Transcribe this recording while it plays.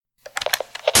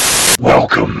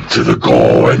Welcome to the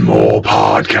Gore and More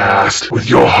podcast with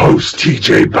your hosts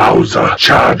TJ Bowser,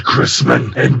 Chad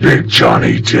Chrisman, and Big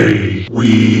Johnny D.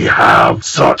 We have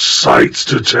such sights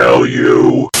to tell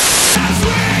you.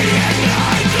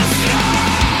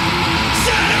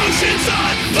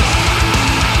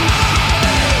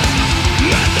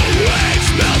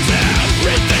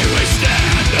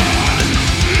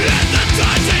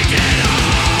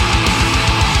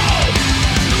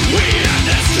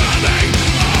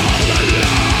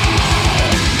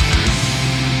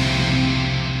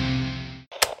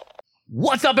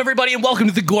 What's up, everybody, and welcome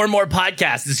to the Gore and More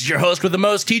podcast. This is your host with the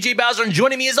most, TJ Bowser, and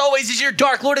joining me as always is your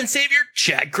Dark Lord and Savior,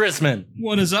 Chad Chrisman.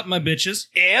 What is up, my bitches?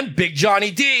 And Big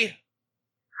Johnny D.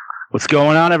 What's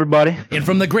going on, everybody? And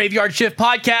from the Graveyard Shift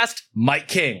podcast, Mike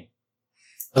King.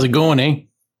 How's it going, eh?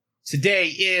 Today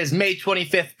is May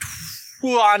 25th,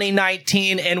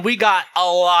 2019, and we got a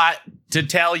lot to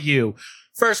tell you.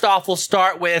 First off, we'll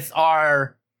start with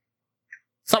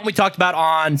something we talked about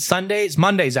on Sunday's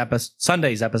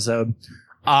episode.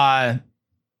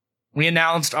 We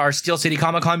announced our Steel City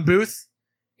Comic Con booth,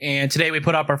 and today we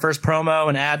put up our first promo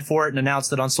and ad for it and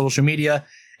announced it on social media,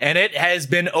 and it has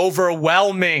been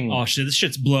overwhelming. Oh shit, this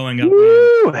shit's blowing up.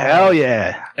 Woo, hell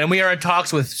yeah. And we are in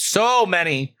talks with so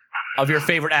many of your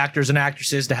favorite actors and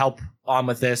actresses to help on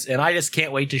with this, and I just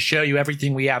can't wait to show you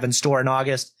everything we have in store in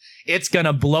August. It's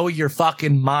gonna blow your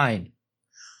fucking mind.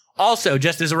 Also,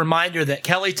 just as a reminder that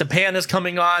Kelly Tapan is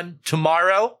coming on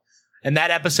tomorrow, and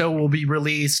that episode will be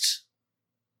released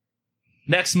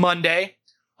next Monday.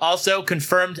 Also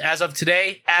confirmed as of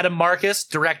today, Adam Marcus,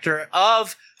 director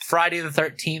of Friday the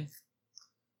 13th.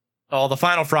 Oh, the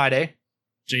final Friday.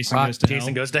 Jason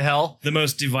Goes to Hell. The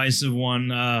most divisive one.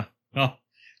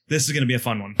 This is going to be a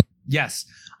fun one. Yes.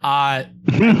 I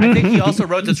think he also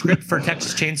wrote the script for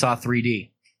Texas Chainsaw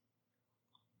 3D.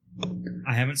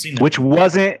 I haven't seen that. Which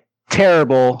wasn't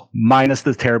terrible, minus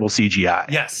the terrible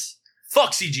CGI. Yes.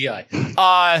 Fuck CGI.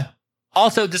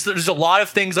 Also, there's a lot of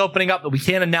things opening up that we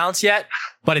can't announce yet,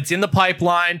 but it's in the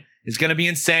pipeline. It's going to be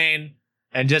insane.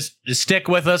 And just stick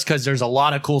with us because there's a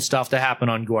lot of cool stuff to happen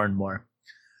on Gore and More.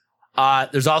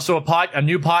 There's also a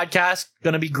new podcast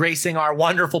going to be gracing our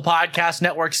wonderful podcast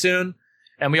network soon.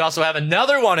 And we also have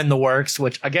another one in the works,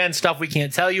 which, again, stuff we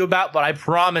can't tell you about, but I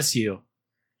promise you,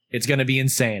 it's going to be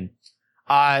insane.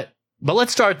 But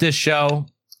let's start this show.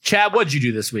 Chad, what'd you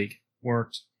do this week?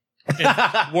 Work.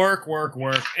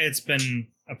 It's been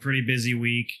a pretty busy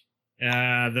week.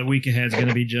 The week ahead is going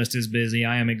to be just as busy.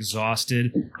 I am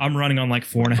exhausted. I'm running on like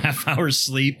 4.5 hours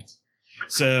sleep.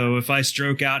 So if I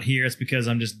stroke out here, it's because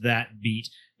I'm just that beat.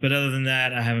 But other than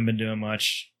that, I haven't been doing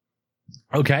much.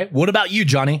 Okay. What about you,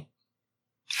 Johnny?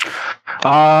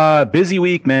 Busy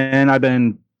week, man. I've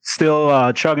been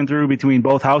still chugging through between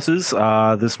both houses.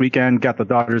 This weekend, got the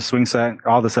Dodgers swing set,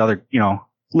 all this other,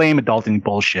 lame adulting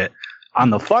bullshit. On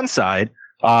the fun side,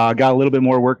 got a little bit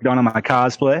more work done on my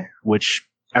cosplay, which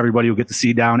everybody will get to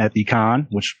see down at the con,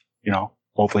 which,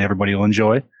 hopefully everybody will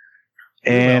enjoy.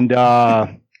 And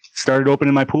started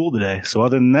opening my pool today. So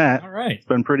other than that, all right, it's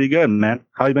been pretty good, man.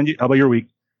 How about your week?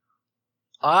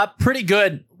 Pretty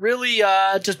good. Really,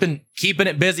 just been keeping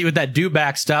it busy with that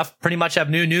do-back stuff. Pretty much have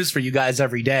new news for you guys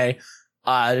every day.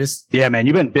 Yeah, man,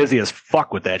 you've been busy as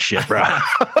fuck with that shit, bro.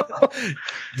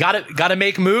 Gotta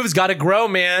make moves, gotta grow,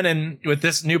 man. And with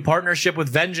this new partnership with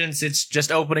Vengeance, it's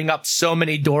just opening up so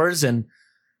many doors. And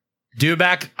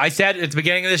do-back, I said at the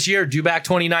beginning of this year, do-back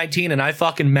 2019, and I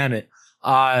fucking meant it.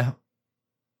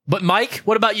 But Mike,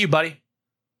 what about you, buddy?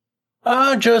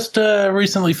 Just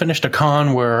recently finished a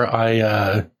con where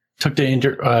I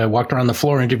walked around the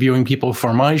floor interviewing people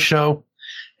for my show,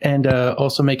 and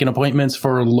also making appointments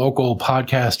for local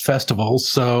podcast festivals.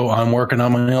 So I'm working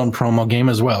on my own promo game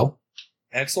as well.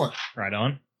 Excellent. Right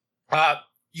on.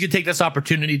 You can take this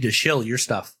opportunity to shill your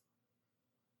stuff.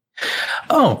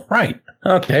 Oh, right.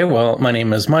 Okay, well, my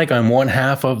name is Mike. I'm one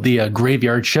half of the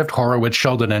Graveyard Shift Horror with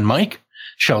Sheldon and Mike.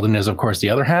 Sheldon is, of course, the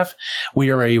other half.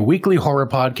 We are a weekly horror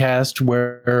podcast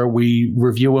where we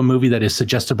review a movie that is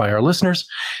suggested by our listeners,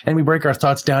 and we break our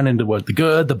thoughts down into what the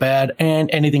good, the bad,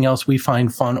 and anything else we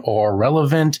find fun or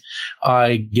relevant.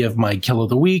 I give my kill of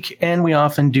the week, and we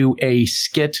often do a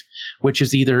skit, which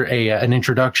is either an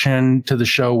introduction to the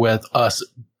show with us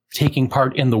taking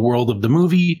part in the world of the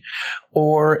movie,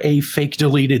 or a fake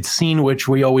deleted scene, which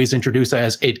we always introduce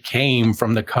as "it came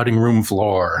from the cutting room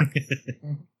floor."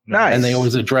 Nice. And they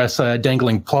always address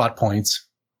dangling plot points.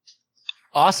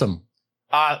 Awesome.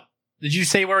 Did you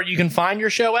say where you can find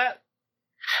your show at?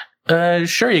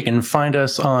 Sure, you can find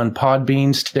us on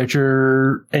Podbean,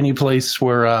 Stitcher, any place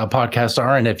where podcasts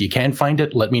are. And if you can't find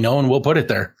it, let me know and we'll put it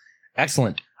there.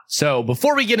 Excellent. So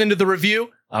before we get into the review,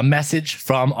 a message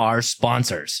from our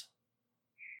sponsors.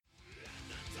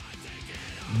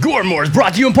 Goremore is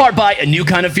brought to you in part by A New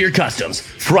Kind of Fear Customs.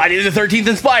 Friday the 13th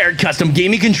inspired custom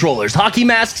gaming controllers, hockey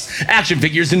masks, action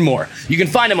figures, and more. You can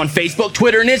find them on Facebook,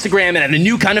 Twitter, and Instagram and at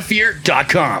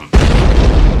anewkindofear.com.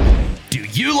 Do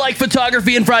you like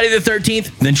photography and Friday the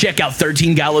 13th? Then check out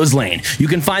 13 Gallows Lane. You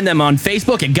can find them on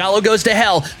Facebook at Gallo Goes to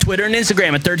Hell, Twitter and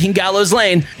Instagram at 13 Gallows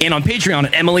Lane, and on Patreon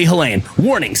at Emily Helene.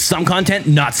 Warning, some content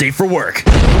not safe for work.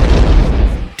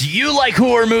 Do you like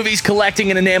horror movies, collecting,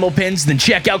 and enamel pins? Then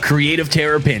check out Creative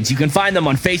Terror Pins. You can find them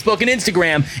on Facebook and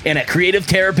Instagram and at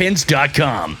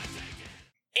creativeterrorpins.com.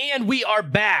 And we are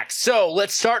back. So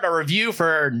let's start our review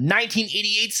for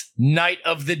 1988's Night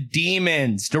of the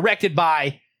Demons, directed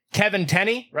by Kevin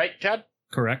Tenney, right, Chad?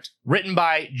 Correct. Written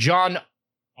by John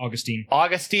Augustine.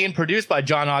 Produced by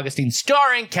John Augustine,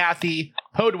 starring Kathy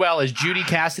Podwell as Judy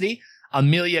Cassidy,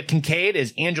 Amelia Kincaid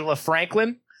as Angela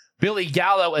Franklin, Billy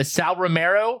Gallo as Sal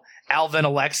Romero, Alvin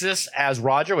Alexis as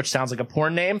Roger, which sounds like a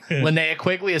porn name, Linnea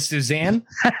Quigley as Suzanne,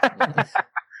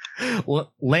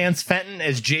 Lance Fenton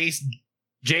as Jay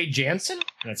Jansen.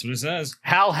 That's what it says.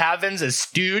 Hal Havens as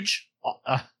Stooge.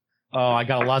 I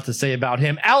got a lot to say about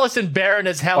him. Allison Barron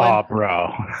as Helen. Oh,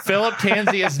 bro. Philip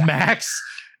Tansey as Max.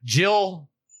 Jill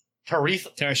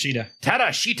Tarashita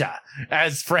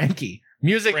as Frankie.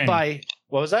 Music Franny. by,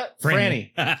 what was that?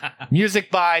 Franny. Music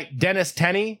by Dennis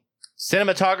Tenney.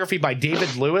 Cinematography by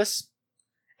David Lewis.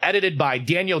 Edited by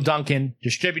Daniel Duncan.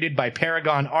 Distributed by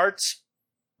Paragon Arts.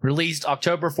 Released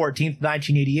October 14th,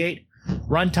 1988.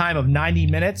 Runtime of 90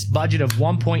 minutes. Budget of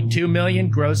 $1.2 million.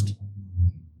 Grossed.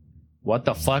 What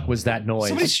the fuck was that noise?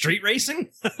 Somebody street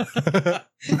racing? That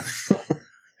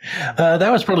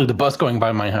was probably the bus going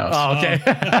by my house. Oh, okay.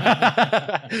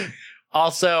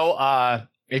 Also,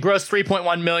 it grossed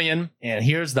 $3.1 million. And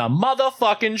here's the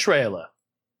motherfucking trailer.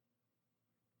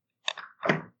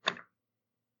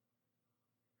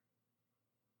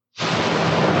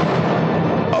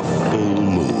 A full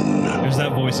moon. There's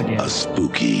that voice again. A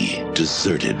spooky,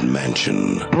 deserted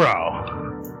mansion.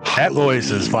 Bro, that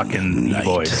voice is fucking the Night.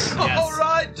 voice. Yes. All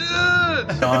right,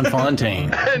 dude. Don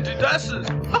Fontaine. Andy, das ist.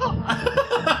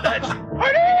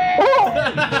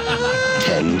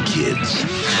 10 kids.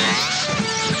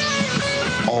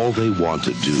 All they want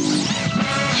to do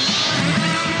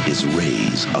is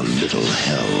raise a little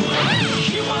hell.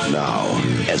 Now,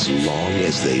 as long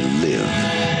as they live,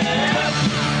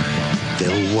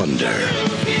 they'll wonder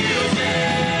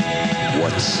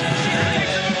what's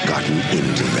gotten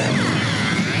into them.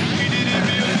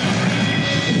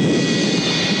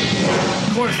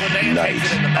 Of course, Linnea Night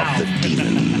takes it in the of mouth. the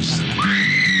Demons.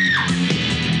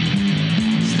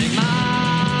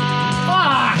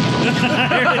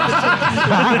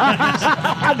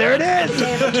 There it is. The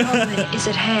day of atonement is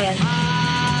at hand.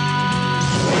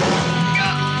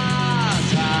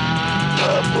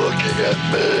 Stop looking at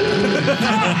me.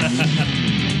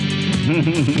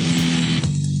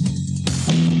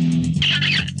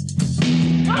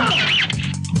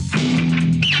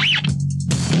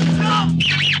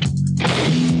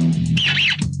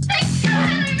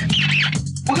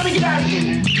 We're gonna get out of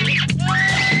here.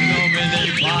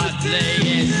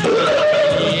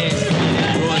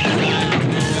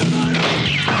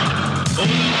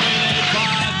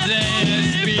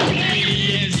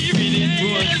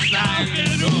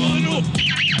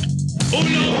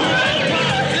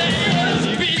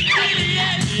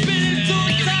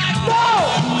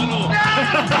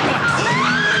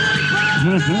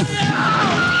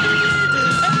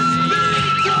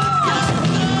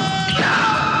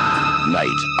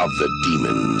 Night of the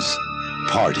Demons.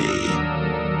 Party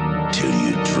till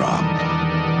you drop.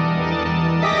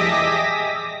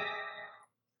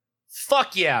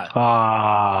 Fuck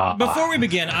yeah. Before we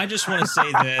begin, I just want to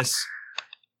say this.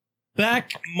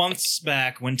 Months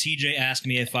back, when TJ asked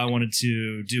me if I wanted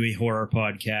to do a horror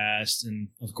podcast, and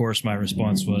of course my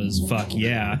response was, fuck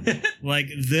yeah. Like,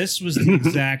 this was the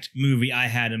exact movie I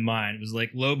had in mind. It was like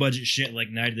low budget shit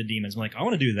like Night of the Demons. I'm like, I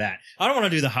want to do that. I don't want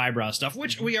to do the highbrow stuff,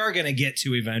 which we are going to get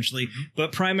to eventually,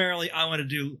 but primarily I want to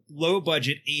do low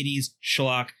budget 80s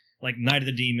schlock like Night of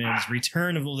the Demons,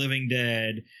 Return of the Living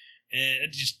Dead,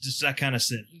 just that kind of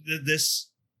shit. This...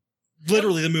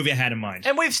 Literally the movie I had in mind.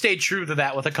 And we've stayed true to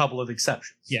that with a couple of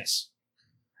exceptions. Yes.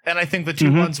 And I think the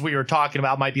two ones we were talking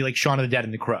about might be like Shaun of the Dead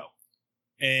and The Crow.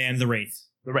 And The Wraith.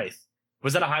 The Wraith.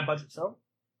 Was that a high budget show?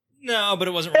 No, but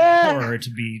it wasn't really horror, to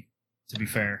be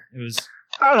fair. It was...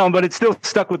 I don't know, but it's still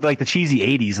stuck with like the cheesy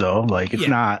 80s though. Like it's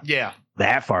not Yeah.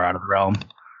 that far out of the realm.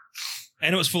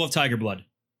 And it was full of tiger blood.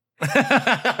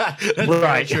 That's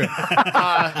Right. very true.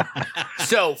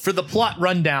 So, for the plot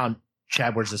rundown,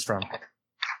 Chad, where's this from?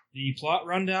 The plot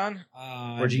rundown.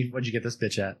 Where'd you get this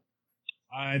bitch at?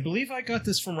 I believe I got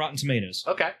this from Rotten Tomatoes.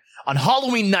 Okay. On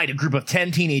Halloween night, a group of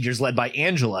 10 teenagers led by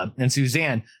Angela and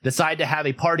Suzanne decide to have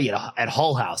a party at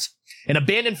Hull House, an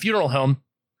abandoned funeral home.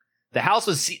 The house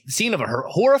was scene of a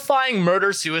horrifying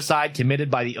murder-suicide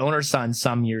committed by the owner's son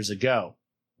some years ago.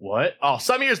 What? Oh,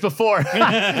 some years before. It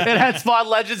had spawned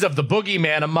legends of the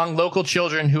boogeyman among local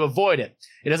children who avoid it.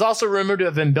 It is also rumored to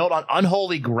have been built on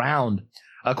unholy ground.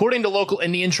 According to local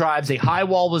Indian tribes, a high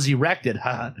wall was erected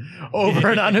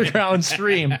over an underground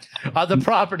stream of the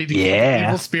property to keep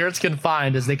evil spirits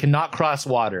confined as they cannot cross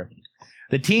water.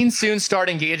 The teens soon start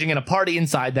engaging in a party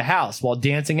inside the house while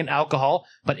dancing and alcohol,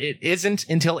 but it isn't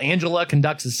until Angela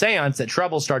conducts a seance that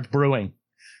trouble starts brewing.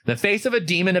 The face of a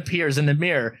demon appears in the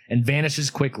mirror and vanishes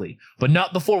quickly, but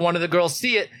not before one of the girls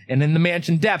see it, and in the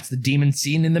mansion depths, the demon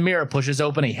seen in the mirror pushes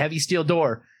open a heavy steel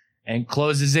door and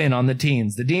closes in on the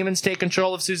teens. The demons take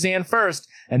control of Suzanne first,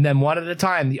 and then one at a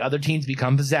time, the other teens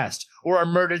become possessed or are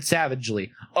murdered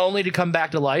savagely, only to come back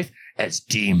to life as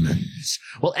demons.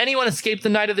 Will anyone escape the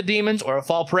night of the demons or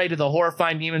fall prey to the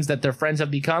horrifying demons that their friends have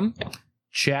become?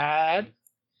 Chad?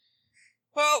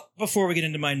 Well, before we get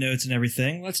into my notes and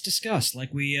everything, let's discuss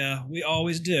like we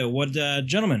always do. What,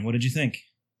 gentlemen, what did you think?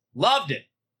 Loved it.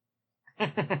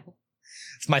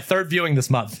 It's my third viewing this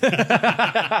month.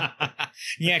 Yeah,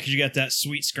 because you got that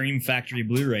sweet Scream Factory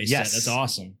Blu-ray set. Yes. That's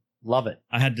awesome. Love it.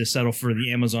 I had to settle for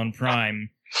the Amazon Prime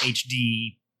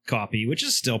HD copy, which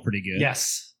is still pretty good.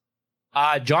 Yes.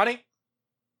 Johnny?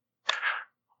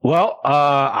 Well,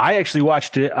 I actually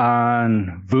watched it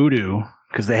on Vudu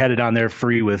because they had it on there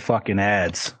free with fucking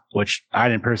ads, which I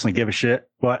didn't personally give a shit,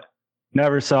 but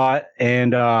never saw it.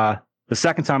 And the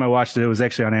second time I watched it, it was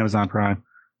actually on Amazon Prime.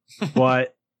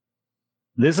 But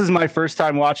this is my first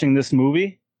time watching this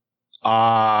movie.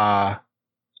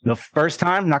 The first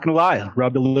time, not gonna lie,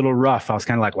 rubbed a little rough. I was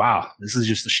kind of like, wow, this is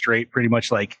just a straight, pretty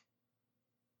much like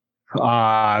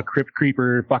Crypt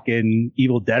Creeper fucking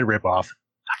Evil Dead ripoff.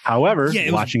 However,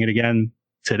 watching it again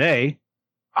today,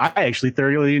 I actually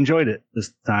thoroughly enjoyed it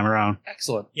this time around.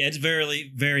 Excellent. Yeah, it's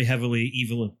very, very heavily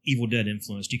Evil Dead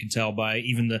influenced. You can tell by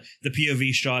even the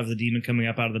POV shot of the demon coming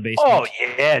up out of the basement. Oh,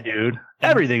 yeah, dude.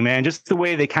 Everything, man. Just the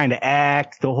way they kind of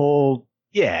act, the whole...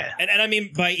 Yeah. And I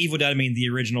mean, by Evil Dead, I mean the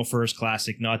original first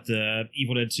classic, not the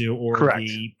Evil Dead 2 or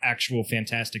the actual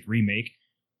fantastic remake,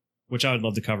 which I would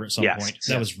love to cover at some point.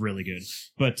 That was really good.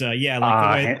 But yeah,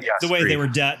 like the way they were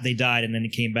they died and then he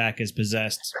came back as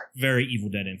possessed, very Evil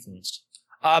Dead influenced.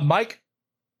 Mike?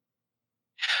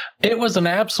 It was an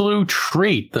absolute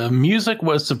treat. The music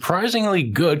was surprisingly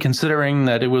good considering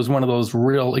that it was one of those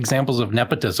real examples of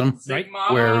nepotism, right?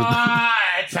 Where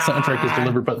the soundtrack is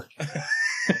delivered by...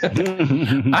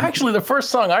 Actually, the first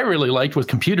song I really liked was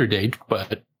Computer Date,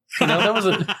 but you know, that was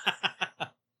a...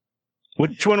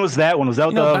 Which one was that one? Was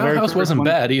that the very Bauhaus wasn't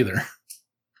bad either.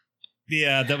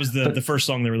 Yeah, that was the first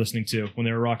song they were listening to when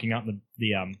they were rocking out and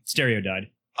the stereo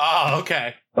died. Oh,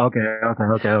 okay. Okay.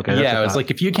 Yeah, it was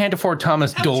like, if you can't afford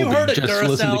Thomas Dolby, just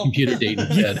listen to Computer Date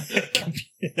instead.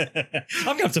 I'm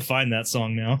going to have to find that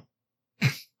song now.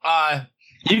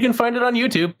 You can find it on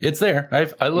YouTube. It's there.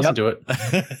 I listened to it.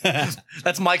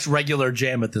 That's Mike's regular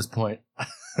jam at this point.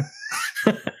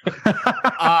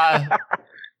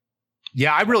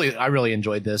 Yeah, I really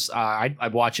enjoyed this.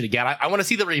 I'd watch it again. I want to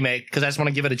see the remake because I just want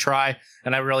to give it a try,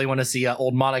 and I really want to see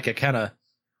old Monica Kenna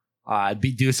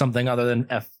do something other than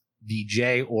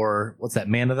FDJ or what's that,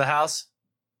 Man of the House?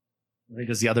 I think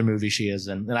it's the other movie she is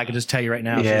in, and I can just tell you right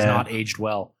now she's not aged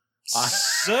well.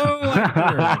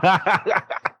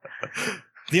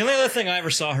 The only other thing I ever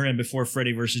saw her in before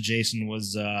Freddy vs. Jason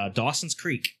was Dawson's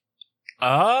Creek.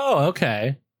 Oh,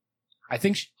 okay. I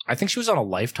think she was on a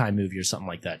Lifetime movie or something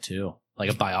like that too, like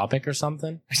a biopic or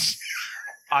something.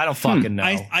 I don't fucking know.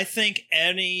 I think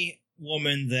any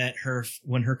woman that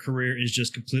when her career is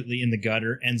just completely in the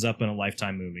gutter ends up in a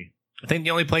Lifetime movie. I think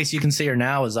the only place you can see her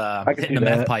now is hitting a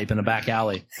meth pipe in a back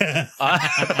alley. And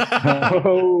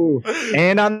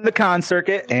on the con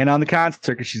circuit,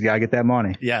 she's got to get that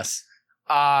money. Yes.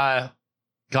 God,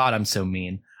 I'm so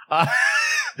mean.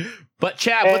 But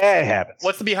Chad,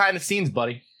 what's the behind the scenes,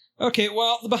 buddy? Okay,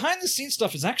 well, the behind the scenes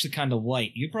stuff is actually kind of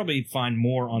light. You'd probably find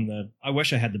more on I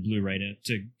wish I had the Blu-ray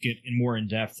to get more in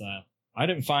depth. I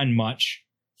didn't find much,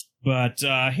 but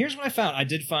here's what I found. I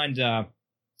did find.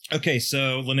 Okay,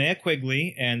 so Linnea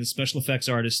Quigley and the special effects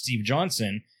artist Steve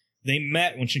Johnson, they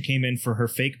met when she came in for her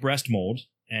fake breast mold,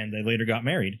 and they later got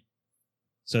married.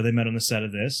 So they met on the set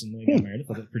of this, and they got married. I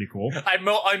thought that was pretty cool.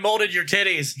 I molded your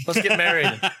titties. Let's get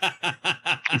married.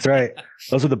 That's right.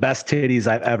 Those are the best titties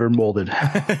I've ever molded.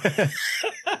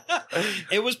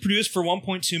 It was produced for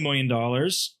 $1.2 million,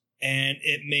 and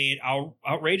it made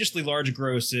outrageously large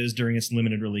grosses during its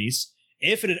limited release.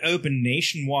 If it had opened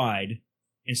nationwide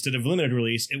instead of limited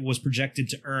release, it was projected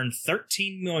to earn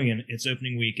 $13 million its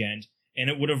opening weekend, and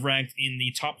it would have ranked in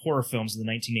the top horror films of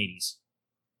the 1980s.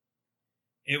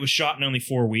 It was shot in only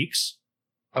 4 weeks.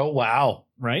 Oh, wow.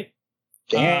 Right?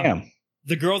 Damn.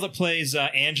 The girl that plays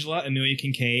Angela, Amelia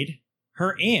Kincaid,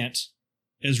 her aunt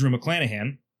is Rue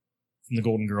McClanahan from the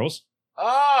Golden Girls.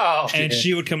 Oh. And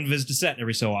she would come to visit the set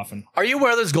every so often. Are you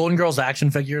aware of those Golden Girls action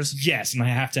figures? Yes, and I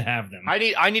have to have them.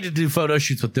 I need to do photo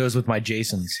shoots with those with my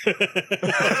Jasons. Only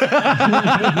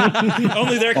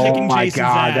they're kicking Oh my Jason's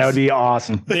god, ass. that would be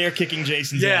awesome. They're kicking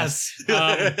Jason's Yes.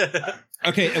 ass.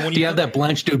 Okay, and when Do you have that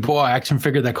Blanche Dubois action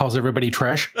figure that calls everybody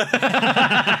trash?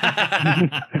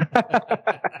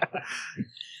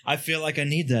 I feel like I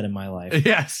need that in my life.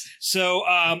 Yes. So,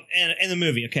 and in the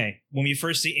movie, okay, when we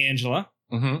first see Angela,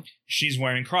 Mm-hmm. she's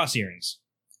wearing cross earrings.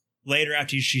 Later,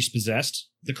 after she's possessed,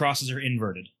 the crosses are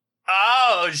inverted.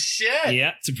 Oh, shit.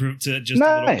 Yeah, to prove to just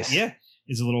Nice. a little, yeah,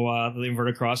 is a little the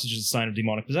inverted cross is just a sign of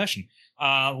demonic possession.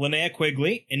 Linnea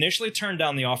Quigley initially turned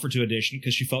down the offer to audition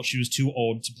because she felt she was too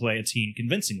old to play a teen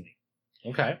convincingly.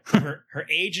 Okay. Her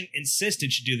agent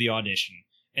insisted she do the audition,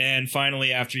 and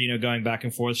finally, after going back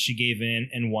and forth, she gave in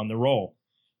and won the role.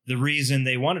 The reason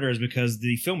they wanted her is because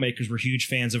the filmmakers were huge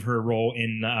fans of her role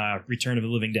in Return of the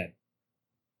Living Dead,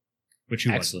 which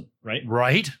who Excellent. wasn't,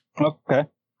 right? Right? Okay.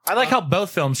 I like how both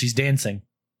films she's dancing.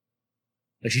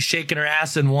 Like she's shaking her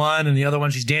ass in one, and the other one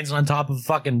she's dancing on top of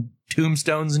fucking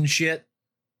tombstones and shit.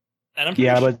 And I'm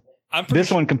Yeah, but I'm pretty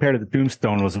this one compared to the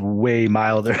Tombstone was way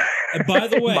milder. And by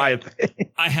the way, in my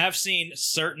opinion. I have seen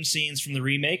certain scenes from the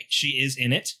remake. She is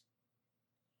in it.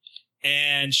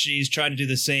 And she's trying to do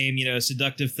the same,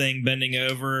 seductive thing, bending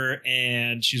over,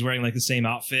 and she's wearing like the same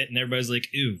outfit, and everybody's like,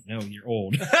 "Ooh, no, you're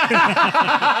old."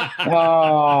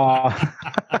 Oh.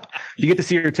 You get to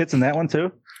see her tits in that one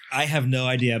too? I have no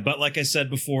idea, but like I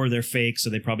said before, they're fake, so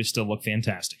they probably still look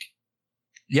fantastic.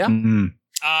 Yeah. Mm.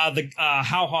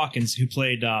 Hal Hawkins, who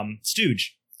played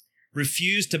Stooge,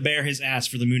 refused to bare his ass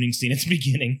for the mooning scene at the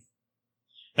beginning.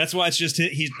 That's why it's just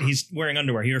he's wearing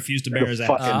underwear. He refused to bare his ass.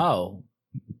 Fucking- Oh.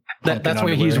 That's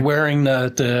why he's wearing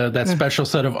that special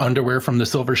set of underwear from the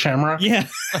Silver Shamrock. Yeah.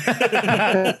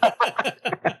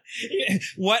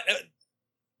 What?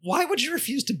 Why would you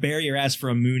refuse to bare your ass for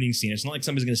a mooning scene? It's not like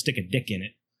somebody's going to stick a dick in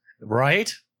it.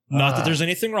 Right? Not that there's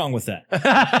anything wrong with that.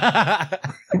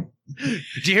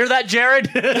 Did you hear that, Jared?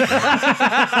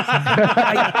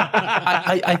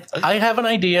 I have an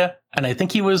idea, and I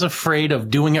think he was afraid of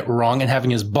doing it wrong and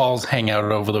having his balls hang out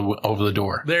over the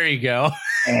door. There you go.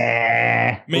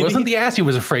 It wasn't the ass he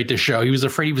was afraid to show. He was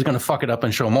afraid he was going to fuck it up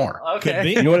and show more. Could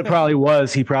be. You know what it probably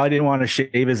was? He probably didn't want to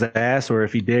shave his ass, or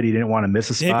if he did, he didn't want to miss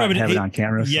a spot and have it on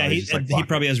camera. Yeah, so he he's just like, fuck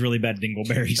probably has really bad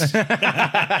dingleberries.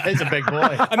 He's a big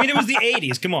boy. I mean, it was the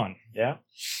 80s. Come on. Yeah.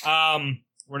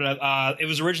 It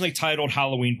was originally titled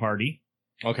Halloween Party.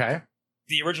 Okay.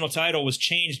 The original title was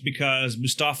changed because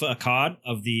Mustafa Akkad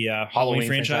of the Halloween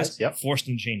franchise forced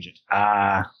him to change it.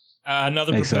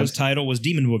 Another Makes proposed sense. title was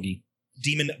Demon Boogie.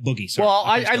 Sorry. Well,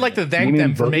 I'd like to thank You mean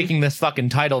them for Boogie? making this fucking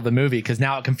title of the movie, because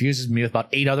now it confuses me with about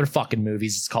 8 other fucking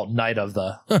movies. It's called Night of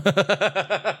the...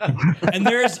 And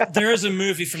there is a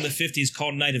movie from the 50s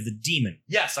called Night of the Demon.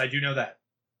 Yes, I do know that.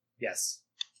 Yes.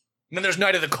 And then there's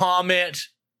Night of the Comet,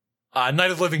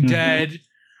 Night of the Living Mhm. Dead.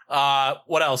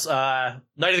 What else? Night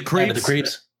of the Creeps. Night of the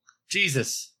Creeps.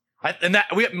 Jesus.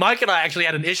 Mike and I actually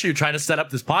had an issue trying to set up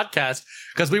this podcast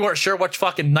because we weren't sure which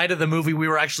fucking night of the movie we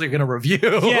were actually going to review.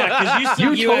 Yeah, because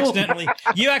you accidentally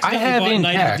I have bought in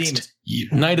Night of the Demon. text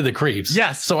Night of the Creeps.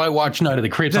 Yes. So I watched Night of the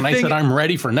Creeps, The and I thing- said I'm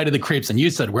ready for Night of the Creeps, and you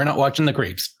said we're not watching the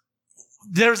Creeps.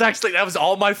 That was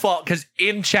all my fault because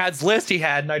in Chad's list he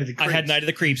had Night of the I Creeps. had Night of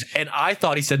the Creeps. And I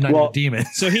thought he said Night Well- of the Demons.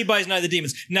 So he buys Night of the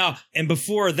Demons. Now, and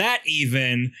before that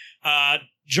even,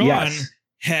 John Yes.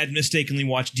 had mistakenly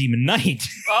watched Demon Knight.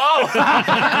 Oh,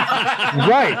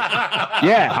 Right.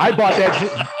 Yeah, I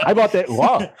bought that.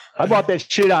 Wow. I bought that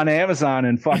shit on Amazon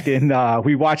and fucking,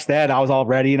 we watched that. I was all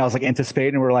ready and I was like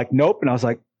anticipating. And we are like, nope. And I was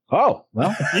like, oh,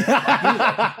 well.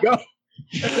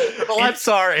 Well, I'm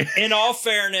sorry. In all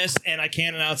fairness, and I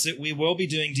can't announce it, we will be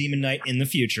doing Demon Knight in the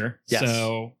future. Yes.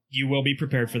 So you will be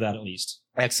prepared for that at least.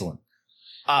 Excellent.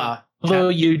 Although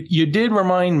you did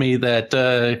remind me that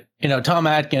Tom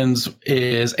Atkins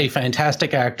is a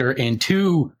fantastic actor in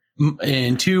two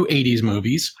 80s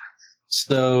movies,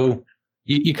 so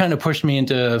you kind of pushed me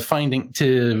into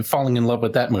falling in love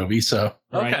with that movie. So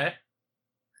Okay.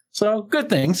 so good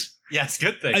things. Yes,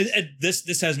 good thing.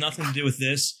 This has nothing to do with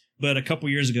this, but a couple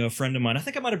years ago, a friend of mine, I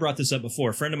think I might have brought this up before,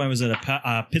 a friend of mine was at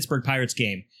a Pittsburgh Pirates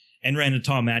game and ran into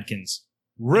Tom Atkins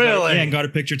Really? Yeah, and got a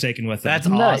picture taken with them. That's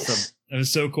Nice. awesome. That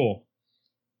was so cool.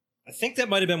 I think that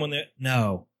might have been when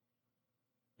no.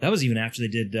 That was even after they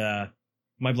did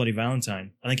My Bloody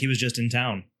Valentine. I think he was just in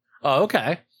town. Oh,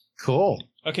 okay. Cool.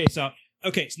 Okay, so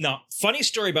now funny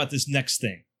story about this next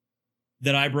thing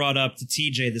that I brought up to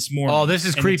TJ this morning. Oh, this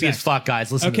is in the creepy as text. fuck,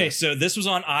 guys. Listen to Okay, this. so this was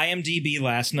on IMDb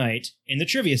last night in the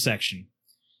trivia section.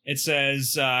 It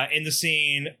says in the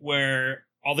scene where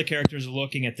all the characters are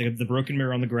looking at the broken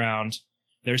mirror on the ground,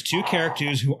 there's two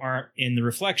characters who aren't in the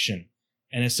reflection,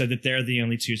 and it said that they're the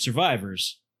only two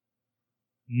survivors.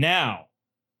 Now,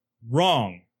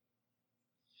 wrong.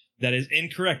 That is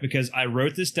incorrect because I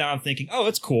wrote this down thinking, oh,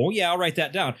 it's cool. Yeah, I'll write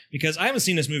that down because I haven't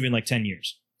seen this movie in like 10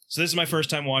 years. So this is my first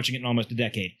time watching it in almost a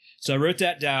decade. So I wrote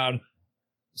that down,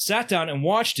 sat down and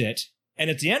watched it.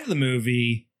 And at the end of the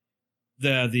movie,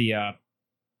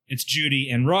 it's Judy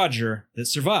and Roger that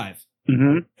survive.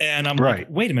 Mm-hmm. And I'm Right. like,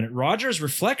 wait a minute, Roger's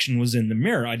reflection was in the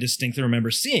mirror. I distinctly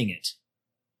remember seeing it.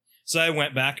 So I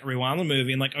went back, rewound the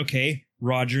movie, and like, okay,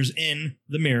 Roger's in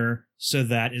the mirror, so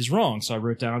that is wrong. So I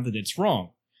wrote down that it's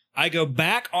wrong. I go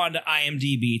back onto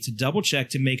IMDb to double check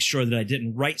to make sure that I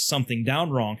didn't write something down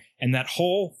wrong, and that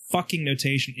whole fucking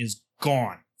notation is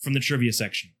gone from the trivia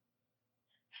section.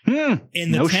 In the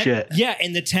No shit. Yeah,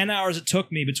 in the 10 hours it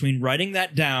took me between writing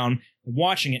that down,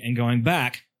 watching it, and going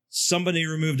back, somebody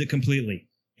removed it completely.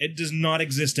 It does not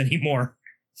exist anymore.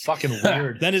 Fucking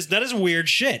weird. That is weird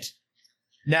shit.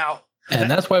 Now, And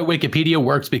that's why Wikipedia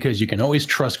works, because you can always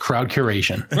trust crowd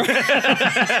curation.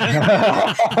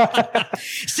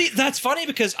 See, that's funny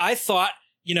because I thought,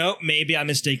 maybe I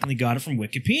mistakenly got it from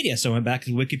Wikipedia. So I went back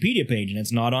to the Wikipedia page and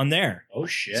it's not on there. oh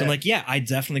shit. So I'm like, yeah, I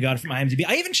definitely got it from IMDb.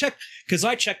 I even checked, because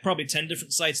I checked probably 10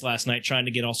 different sites last night trying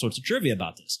to get all sorts of trivia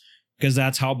about this. Because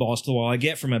that's how balls to the wall I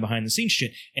get from my behind the scenes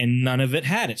shit. And none of it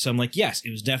had it. So I'm like, yes,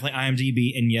 it was definitely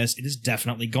IMDb. And yes, it is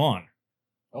definitely gone.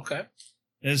 okay.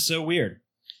 It is so weird.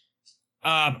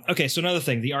 Okay, so another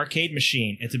thing, the arcade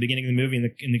machine at the beginning of the movie in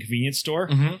the convenience store,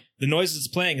 Mm-hmm. the noise it's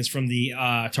playing is from the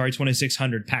Atari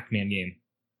 2600 Pac-Man game.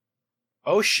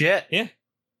 Oh shit. Yeah.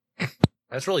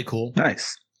 That's really cool.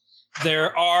 Nice.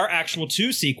 There are actual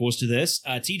 2 sequels to this.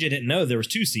 TJ didn't know there was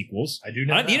 2 sequels. I do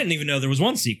know. He didn't even know there was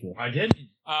 1 sequel. I did.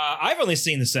 I've only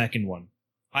seen the second one.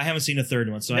 I haven't seen the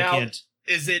third one, so Now- I can't.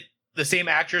 Is it the same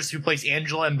actress who plays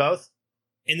Angela in both?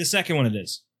 In the second one, it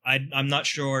is. I'm not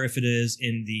sure if it is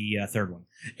in the third one.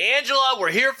 Angela, we're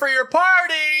here for your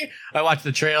party. I watched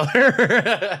the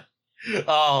trailer.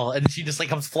 Oh, and she just like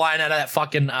comes flying out of that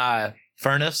fucking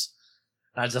furnace.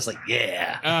 I was just like,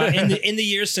 yeah. In the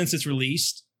years since it's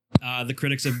released, the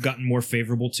critics have gotten more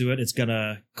favorable to it. It's got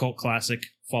a cult classic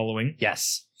following,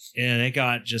 Yes. and it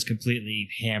got just completely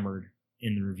hammered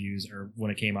in the reviews or when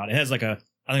it came out. It has I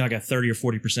think a 30 or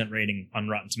 40% rating on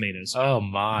Rotten Tomatoes. Oh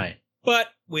my. But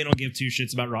we don't give 2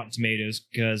 shits about Rotten Tomatoes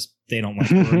because they don't like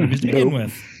horror movies to begin Nope.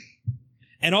 with.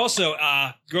 And also,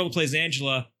 girl who plays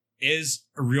Angela is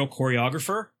a real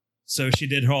choreographer. So she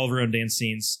did all of her own dance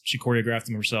scenes. She choreographed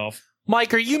them herself.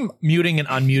 Mike, are you muting and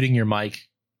unmuting your mic?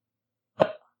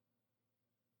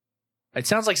 It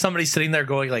sounds like somebody's sitting there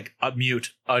going like unmute,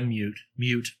 unmute,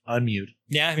 mute, unmute.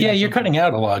 Yeah, I mean, Yeah, you're cutting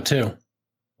out a lot too.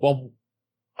 Well,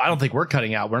 I don't think we're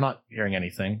cutting out. We're not hearing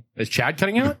anything. Is Chad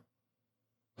cutting out?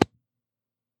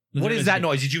 What is that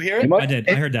noise? Did you hear it? I did.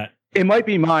 I heard that. It might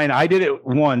be mine. I did it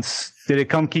once. Did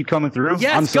it keep coming through?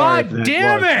 Yes, I'm sorry. God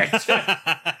damn it!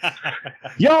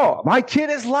 Yo, my kid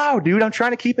is loud, dude. I'm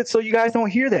trying to keep it so you guys don't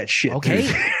hear that shit. Okay.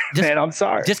 dude. Just- Man, I'm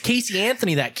sorry. Just Casey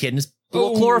Anthony, that kid, and just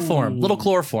Oh. little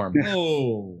chloroform.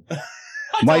 Oh.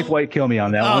 Mike might kill me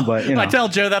on that one, but you know. I tell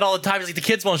Joe that all the time. He's like, the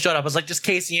kids won't shut up. I was like, just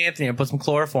Casey Anthony and put some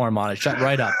chloroform on it. Shut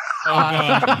right up.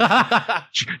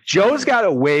 Joe's got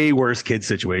a way worse kid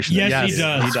situation. than Yes, you he do.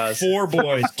 does. he does. 4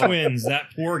 boys, twins. That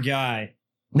poor guy.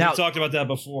 Now- We've talked about that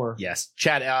before. Yes.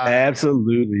 Chad,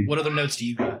 Absolutely. what other notes do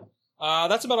you got?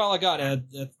 That's about all I got.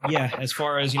 Yeah, as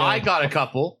far as, I got a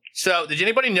couple. So, did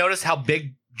anybody notice how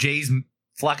big Jay's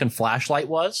fucking flashlight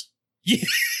was? Yeah.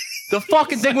 The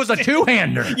fucking thing was a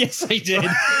 2-hander. Yes, I did.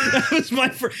 That was my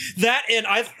first. That and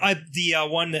the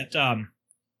one that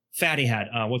Fatty had.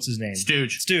 What's his name?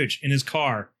 Stooge in his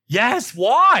car. Yes,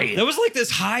 why? That was like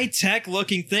this high tech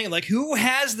looking thing. Like, who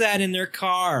has that in their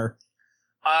car?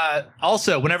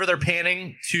 Also, whenever they're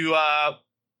panning to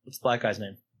what's the black guy's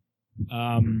name?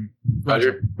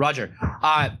 Roger.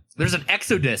 There's an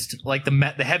Exodus, like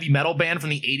the heavy metal band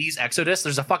from the 80s, Exodus.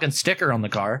 There's a fucking sticker on the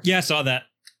car. Yeah, I saw that.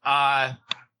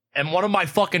 And one of my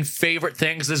fucking favorite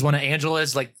things is when Angela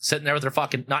is like sitting there with her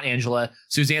fucking, not Angela,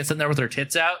 Suzanne sitting there with her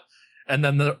tits out. And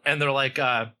then they're like,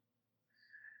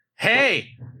 hey,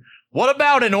 what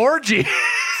about an orgy?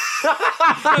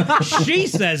 She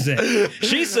says it.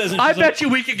 She says it. I She's bet like, you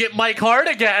we could get Mike Hart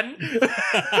again.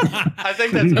 I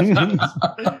think that's.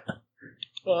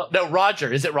 No,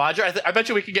 Roger. Is it Roger? I bet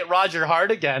you we could get Roger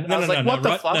Hart again. I was like, what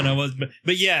the fuck? No,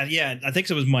 but yeah, I think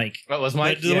it was Mike. What was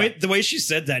Mike? The way she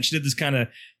said that, she did this kind of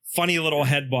funny little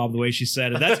head bob the way she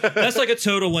said it. That's like a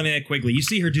total Linnea Quigley. You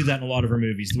see her do that in a lot of her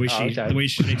movies. The way she shakes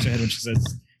her head when she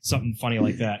says something funny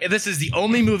like that. This is the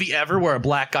only movie ever where a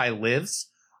black guy lives.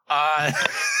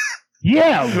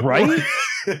 Yeah, right?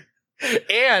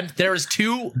 And there's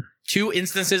two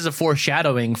instances of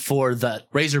foreshadowing for the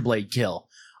razor blade kill.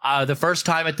 The first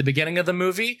time at the beginning of the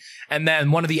movie, and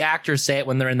then one of the actors say it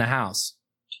when they're in the house.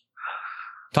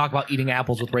 Talk about eating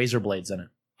apples with razor blades in it.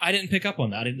 I didn't pick up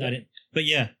on that. I didn't. But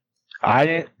yeah,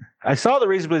 I saw the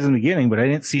razor blades in the beginning, but I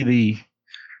didn't see the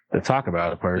talk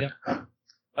about it part. Yeah.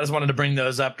 I just wanted to bring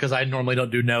those up because I normally don't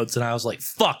do notes, and I was like,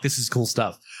 "Fuck, this is cool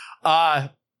stuff."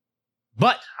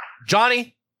 But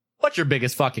Johnny, what's your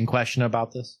biggest fucking question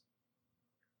about this?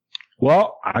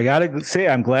 Well, I gotta say,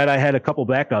 I'm glad I had a couple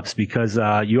backups because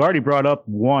you already brought up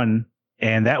one,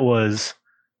 and that was,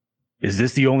 is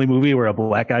this the only movie where a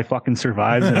black guy fucking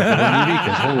survives in a horror movie?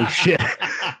 Because holy shit.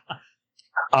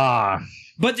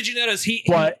 But did you notice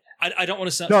I don't want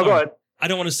to sound. No, go ahead. I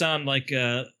don't want to sound like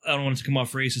I don't want it to come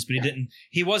off racist, but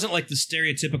he wasn't like the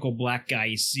stereotypical black guy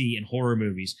you see in horror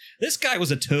movies. This guy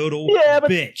was a total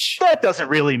bitch. That doesn't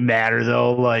really matter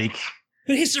though. Like,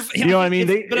 but you know what I mean?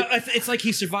 It's like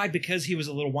he survived because he was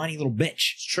a little whiny little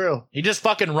bitch. It's true. He just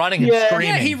fucking running and screaming.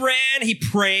 Yeah, he ran. He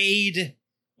prayed.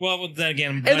 Well, then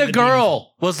again, and the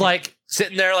girl was like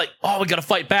sitting there, like, "Oh, we gotta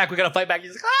fight back. We gotta fight back."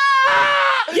 He's like,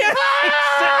 "Ah!" Yeah,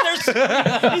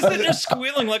 he's sitting there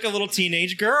squealing like a little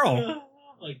teenage girl. Oh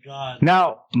my god!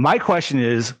 Now, my question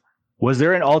is, was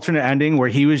there an alternate ending where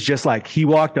he was just like, he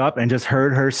walked up and just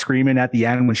heard her screaming at the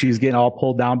end when she was getting all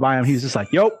pulled down by him? He's just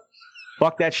like, "Yo,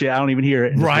 fuck that shit. I don't even hear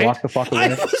it." And just walk the fuck away.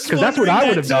 Because that's what I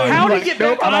would have done. How did he get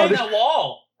back behind that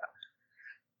wall?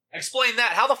 Explain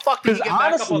that. How the fuck did he get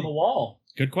back up on the wall?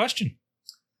 Good question.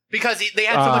 Because they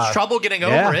had so much trouble getting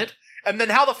over it. And then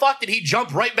how the fuck did he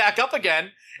jump right back up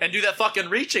again and do that fucking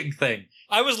reaching thing?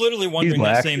 I was literally wondering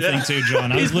that same thing too,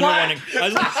 John. I was literally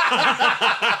wondering.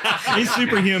 He's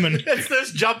superhuman. It's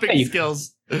those jumping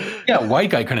skills. Yeah, white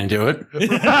guy couldn't do it.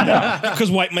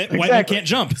 Because white men can't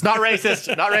jump. It's not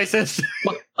racist. Not racist.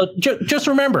 Just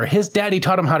remember, his daddy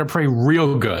taught him how to pray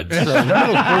real good. So none of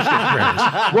those bullshit prayers.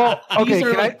 Well, okay, these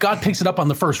are like God picks it up on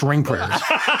the first ring prayers.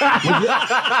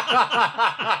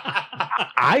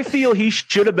 I feel he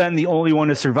should have been the only one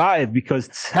to survive because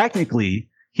technically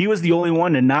he was the only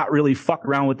one to not really fuck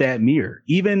around with that mirror.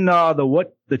 Even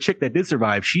the chick that did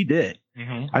survive, she did.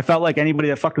 Mm-hmm. I felt like anybody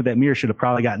that fucked with that mirror should have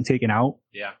probably gotten taken out.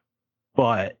 Yeah.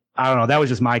 But I don't know. That was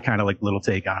just my kind of like little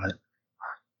take on it.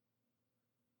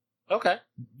 Okay.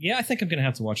 Yeah, I think I'm going to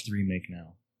have to watch the remake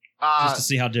now. Just to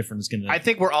see how different it's going to be. I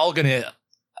think we're all going to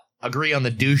agree on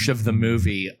the douche of the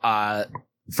movie.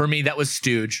 For me, that was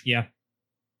Stooge. Yeah.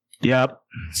 Yep.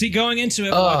 See, going into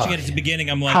it, watching it at the beginning,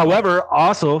 I'm like... However,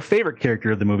 also favorite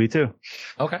character of the movie, too.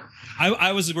 Okay.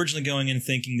 I was originally going in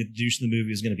thinking the douche of the movie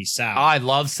was going to be Sal. I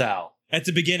love Sal. At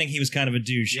the beginning, he was kind of a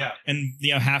douche. Yeah. And,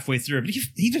 halfway through, but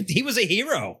he was a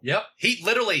hero. Yep. He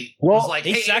literally was like...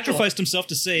 He sacrificed himself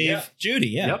to save Judy,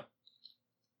 yeah. Yep.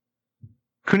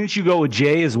 Couldn't you go with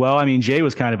Jay as well? I mean, Jay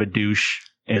was kind of a douche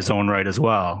in his own right as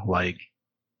well. Like...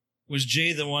 Was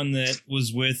Jay the one that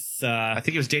was with... I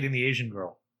think he was dating the Asian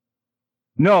girl.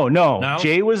 No.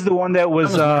 Jay was the one that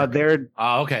was there.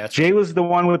 Oh, okay. Jay was the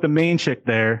one with the main chick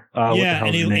there. Yeah,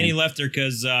 and he left her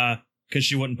because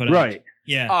she wouldn't put it right.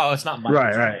 Yeah. Oh, it's not Mike.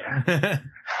 Right.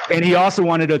 And he also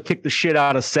wanted to kick the shit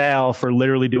out of Sal for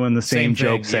literally doing the same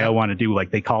joke Sal wanted to do.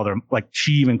 Like they called her, like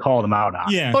she even called him out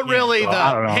on. Yeah. But really,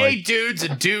 so, dudes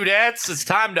and dudettes, it's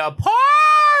time to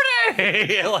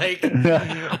party. Like,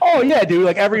 oh yeah, dude.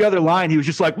 Like every other line, he was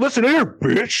just like, "Listen here,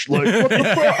 bitch." Like, what the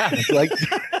fuck? Like,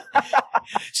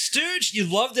 Stooge, you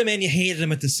loved him and you hated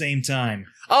him at the same time.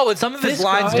 Oh, and some of his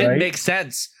lines didn't make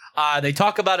sense. They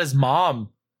talk about his mom,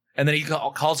 and then he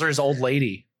calls her his old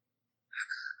lady.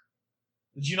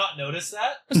 Did you not notice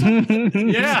that?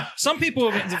 Yeah. Some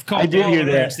people have called I did hear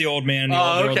that. It's the old man, the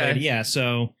old lady. Yeah,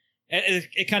 so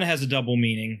it kind of has a double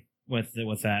meaning with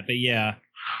that. But yeah.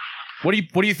 What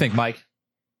do you think, Mike?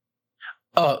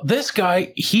 This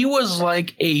guy, he was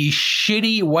like a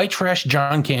shitty white trash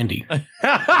John Candy. With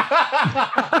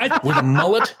a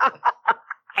mullet.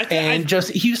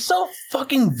 He's so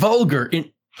fucking vulgar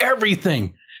in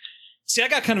everything. See, I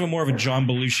got kind of more of a John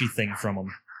Belushi thing from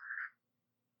him.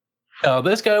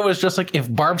 This guy was just like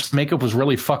if Barb's makeup was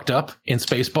really fucked up in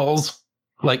Spaceballs.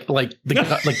 like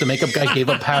the makeup guy gave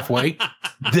up halfway,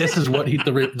 this is what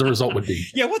the result would be.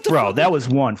 Yeah, what the Bro, fuck? that was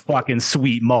one fucking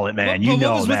sweet mullet, man. What, You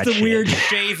know what was that with the shit. weird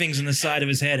shavings in the side of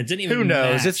his head? It didn't even Who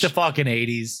knows? match. It's the fucking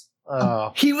 80s.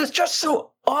 Oh. He was just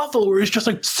so awful where he's just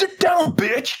like, sit down,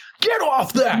 bitch. Get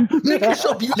off that. Make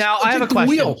yourself useful. Now, I have a Take the question.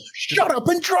 wheel. Shut up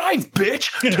and drive, bitch.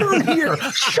 Turn here.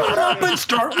 Shut up and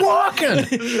start walking.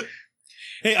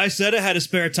 Hey, I said I had a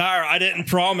spare tire. I didn't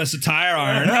promise a tire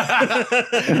iron.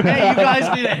 Hey, you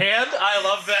guys need a hand? I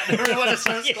love that. Everyone is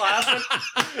so classic.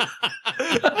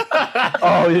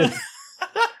 Oh, yeah.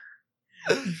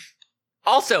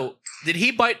 Also, did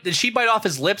she bite off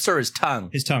his lips or his tongue?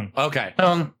 His tongue. Okay.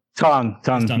 Tongue.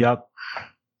 Tongue. Yep.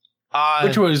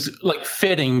 Which was like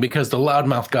fitting because the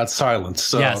loudmouth got silenced.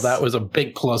 So Yes. that was a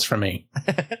big plus for me.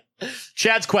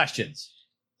 Chad's questions.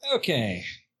 Okay.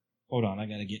 Hold on, I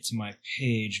gotta get to my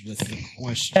page with the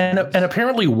question. And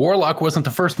apparently Warlock wasn't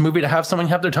the first movie to have someone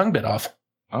have their tongue bit off.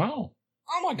 Oh.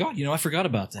 Oh my god, I forgot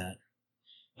about that.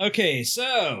 Okay,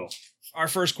 so our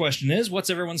first question is, what's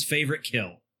everyone's favorite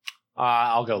kill?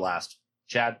 I'll go last.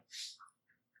 Chad?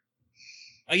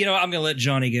 I'm gonna let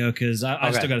Johnny go because I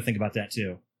Okay. still gotta think about that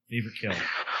too. Favorite kill.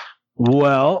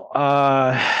 Well,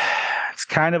 it's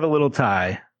kind of a little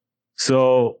tie.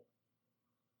 So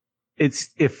it's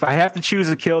if I have to choose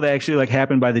a kill that actually like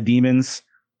happened by the demons,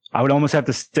 I would almost have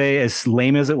to say, as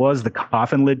lame as it was, the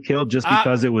coffin lid kill, just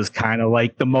because it was kind of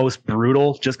like the most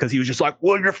brutal, just because he was just like,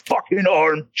 well, your fucking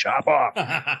arm, chop off.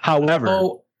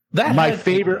 However, my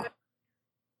favorite.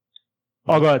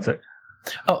 Oh, go ahead, sir.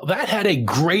 Oh, that had a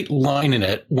great line in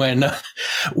it when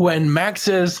Max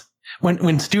says,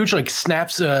 when Stooge like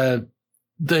snaps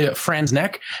the Fran's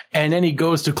neck, and then he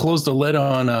goes to close the lid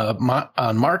on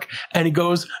Mark, and he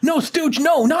goes, "No, Stooge,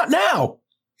 no, not now."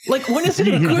 Like, when is it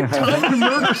a good time to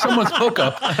murder someone's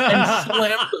hookup and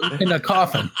slam them in a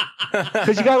coffin?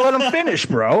 Because you gotta let him finish,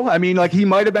 bro. I mean, like, he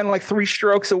might have been like 3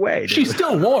 strokes away. Dude. She's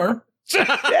still warm.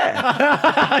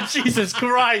 Yeah. Jesus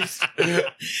Christ.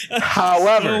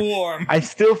 However, So warm. I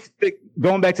still think,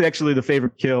 going back to actually the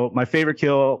favorite kill, my favorite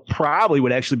kill probably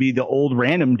would actually be the old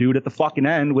random dude at the fucking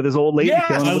end with his old lady Yes,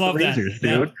 killing I him with love the that. razors,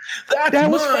 Yeah. dude. That's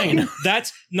was mine. fucking-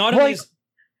 That's not Like- only.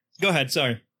 Go ahead.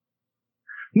 Sorry.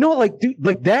 No, like, dude,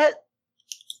 like that.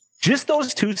 Just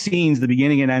those 2 scenes, the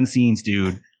beginning and end scenes,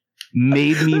 dude,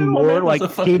 made me Oh, more man, like, it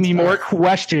was a fucking gave me more time.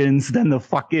 questions than the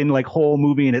fucking like whole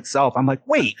movie in itself. I'm like,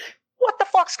 wait, what the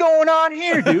fuck's going on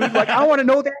here, dude? Like, I want to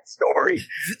know that story.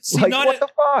 See, Like, not, what the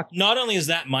fuck? not only is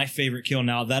that my favorite kill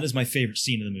now, that is my favorite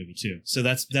scene of the movie too. So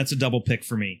that's a double pick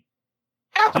for me.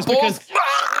 Just because.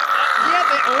 Yeah,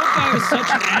 the old guy was such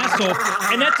an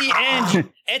asshole. And at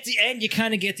the end, you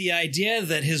kind of get the idea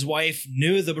that his wife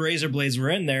knew the razor blades were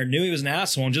in there, knew he was an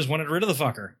asshole, and just wanted rid of the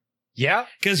fucker. Yeah.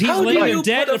 Because he's How do laying you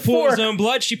dead put in a a pool of his fork- own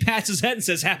blood. She pats his head and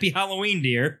says, "Happy Halloween,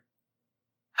 dear."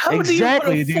 How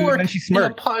Exactly, do you dude, put a fork and she in a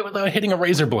smirked. pie without hitting a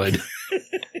razor blade?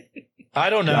 I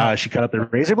don't know. She cut up the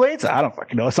razor blades? I don't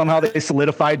fucking know. Somehow they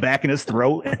solidified back in his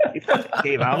throat. He fucking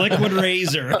came out. Liquid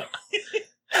razor.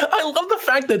 I love the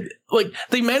fact that like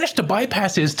they managed to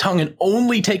bypass his tongue and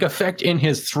only take effect in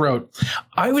his throat.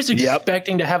 I was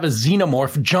expecting to have a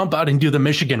xenomorph jump out and do the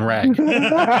Michigan rag.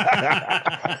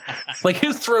 Like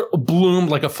his throat bloomed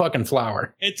like a fucking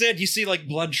flower. It did. You see like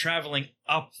blood traveling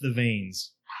up the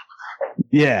veins.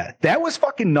 Yeah, that was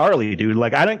fucking gnarly, dude.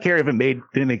 Like, I don't care if it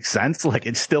didn't make sense. Like,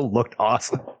 it still looked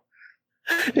awesome.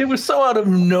 It was so out of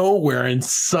nowhere and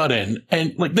sudden.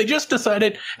 And like they just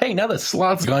decided, hey, now that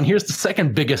Sloth's gone, here's the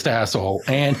second biggest asshole.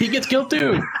 And he gets killed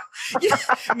too. Yeah,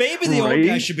 maybe the old Right?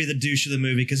 guy should be the douche of the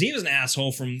movie because he was an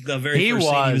asshole from the very He first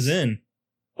scene he was. was in.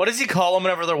 What does he call them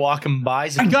whenever they're walking by?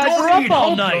 He's like, You guys, don't we're need up all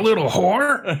help, night. you little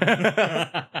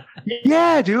whore.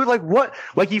 Yeah, dude. Like, what?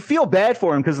 Like, you feel bad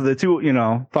for him because of the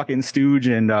 2, fucking Stooge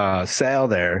and Sal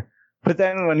there. But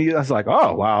then when I was like,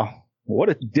 oh, wow, what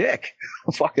a dick.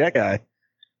 Fuck that guy.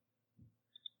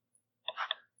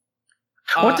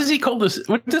 What does he call this?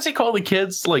 What does he call the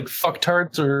kids? Like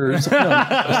fucktards or something?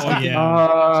 Oh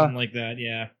yeah, something like that.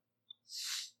 Yeah,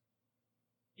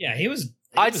 yeah. He was.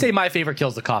 I'd say my favorite kill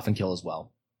is the coffin kill as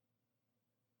well.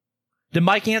 Did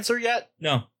Mike answer yet?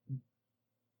 no.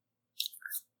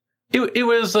 It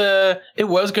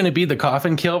was going to be the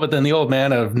coffin kill, but then the old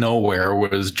man out of nowhere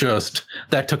was just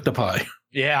that took the pie.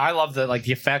 Yeah, I love the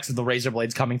effects of the razor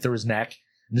blades coming through his neck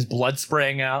and his blood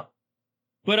spraying out.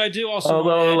 But I do also.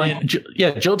 Although, wanna add like,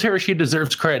 in- Jill Terry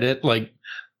deserves credit. Like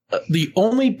the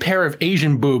only pair of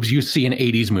Asian boobs you see in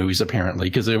 80s movies, apparently,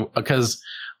 because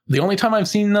the only time I've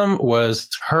seen them was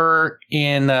her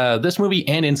in this movie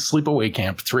and in Sleepaway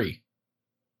Camp 3.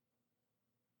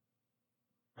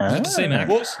 Is it the same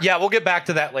actress? We'll get back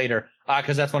to that later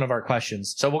because that's one of our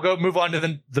questions. So we'll move on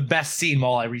to the best scene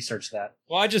while I research that.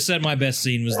 Well, I just said my best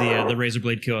scene was the razor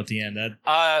blade kill at the end.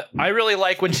 I really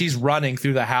like when she's running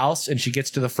through the house and she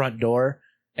gets to the front door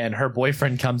and her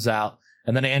boyfriend comes out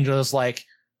and then Angela's like,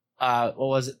 what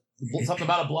was it? Something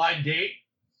about a blind date?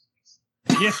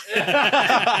 Yeah.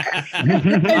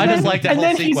 I just like that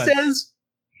whole sequence.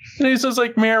 He says,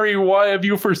 like, Mary, why have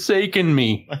you forsaken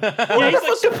me? Why the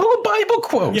fuck to pull a Bible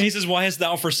quote? Yeah, he says, why hast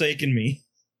thou forsaken me?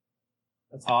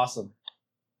 That's awesome.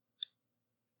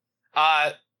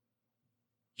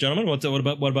 Gentlemen, what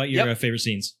about your favorite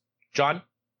scenes? John?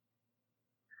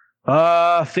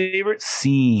 Favorite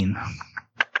scene.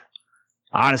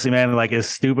 Honestly, man, like as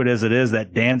stupid as it is,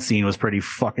 that dance scene was pretty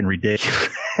fucking ridiculous.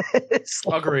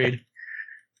 Agreed.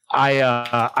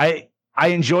 I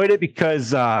enjoyed it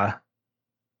because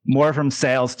more from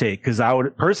Sal's take, because I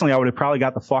would have probably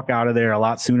got the fuck out of there a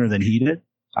lot sooner than he did.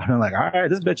 I'm like, all right,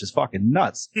 this bitch is fucking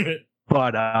nuts.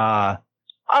 But I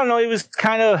don't know, it was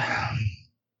kind of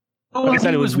like I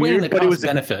said, it was weird, but it was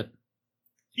benefit.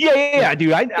 Yeah,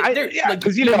 dude.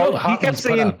 Because he kept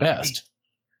saying best.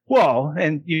 Well,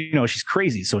 and she's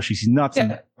crazy, so she's nuts in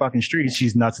the fucking streets.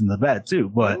 She's nuts in the bed too.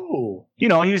 But he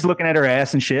was looking at her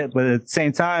ass and shit. But at the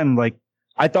same time, like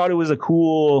I thought it was a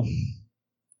cool,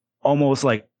 almost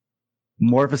like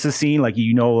morphosis scene. Like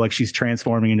like she's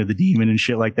transforming into the demon and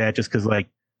shit like that. Just because like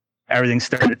everything's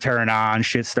starting to turn on,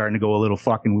 shit's starting to go a little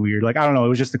fucking weird. Like I don't know, it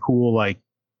was just a cool like.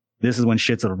 This is when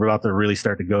shit's about to really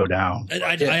start to go down.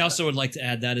 I also would like to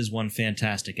add that is one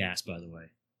fantastic ass, by the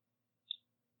way.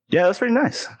 Yeah, that's pretty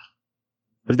nice. It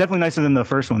was definitely nicer than the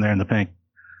first one there in the pink.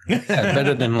 Yeah,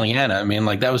 better than Leanna. I mean,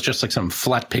 like that was just like some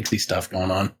flat pixie stuff going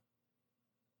on.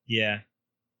 Yeah.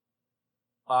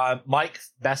 Mike,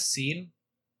 best scene?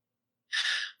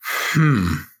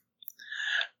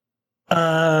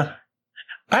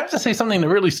 I have to say something that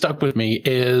really stuck with me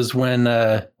is when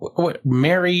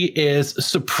Mary is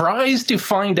surprised to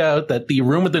find out that the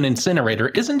room with an incinerator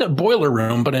isn't a boiler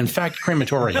room, but in fact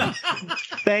crematorium.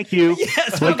 Thank you.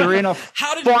 Yes, like they're in a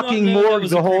fucking morgue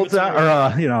the whole time,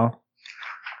 or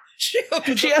She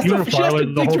has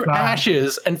to dig through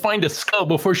ashes and find a skull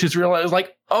before she's realized,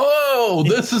 like, oh,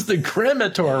 this is the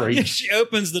crematory. Yeah, she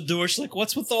opens the door. She's like,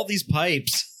 what's with all these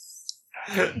pipes?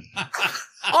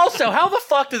 Also, how the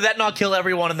fuck did that not kill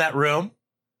everyone in that room?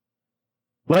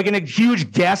 Like in a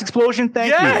huge gas explosion?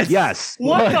 Thank you. Yes.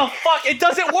 What the fuck? It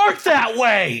doesn't work that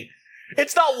way.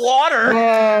 It's not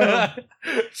water.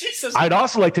 Jesus. I'd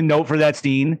also like to note for that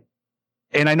scene,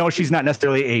 and I know she's not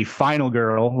necessarily a final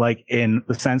girl, like in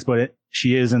the sense, but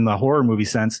she is in the horror movie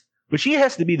sense. But she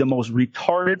has to be the most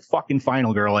retarded fucking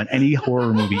final girl in any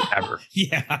horror movie ever.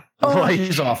 Yeah. Oh,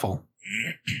 she's awful.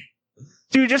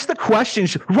 Dude, just the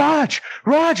questions. Raj,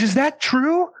 is that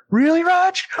true? Really,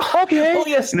 Raj? Okay. Oh,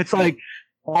 yes. And it's like,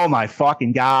 oh my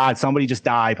fucking God, somebody just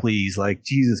die, please. Like,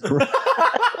 Jesus Christ.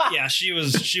 Yeah, she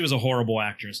was a horrible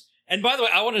actress. And by the way,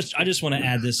 I just want to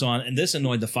add this on, and this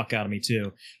annoyed the fuck out of me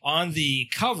too. On the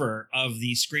cover of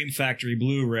the Scream Factory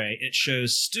Blu-ray, it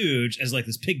shows Stooge as like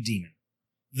this pig demon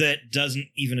that doesn't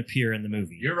even appear in the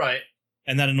movie. You're right.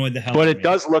 And that annoyed the hell out of me. But it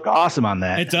does look awesome on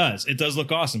that. It does. It does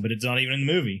look awesome, but it's not even in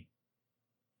the movie.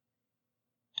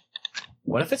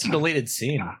 What if it's a deleted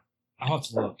scene? I'll have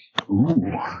to look.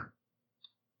 Ooh.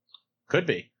 Could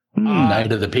be.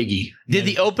 Night of the Piggy. Did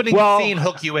the opening scene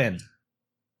hook you in?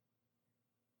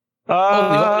 The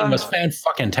opening was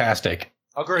fan-fucking-tastic.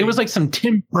 Agreed. It was like some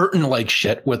Tim Burton-like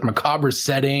shit with macabre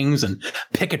settings and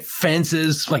picket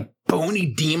fences, like bony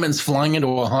demons flying into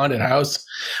a haunted house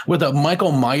with a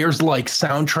Michael Myers-like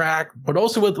soundtrack, but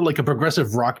also with like a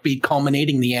progressive rock beat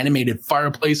culminating the animated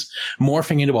fireplace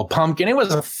morphing into a pumpkin. It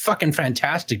was a fucking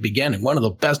fantastic beginning. One of the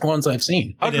best ones I've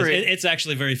seen. Agreed. It's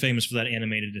actually very famous for that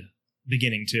animated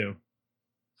beginning, too.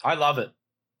 I love it.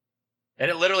 And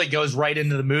it literally goes right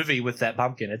into the movie with that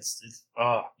pumpkin.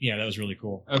 Yeah, that was really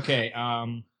cool. Okay,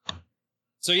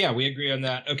 so yeah, we agree on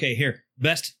that. Okay, here.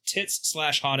 Best tits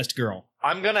 / hottest girl.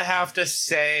 I'm going to have to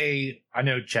say, I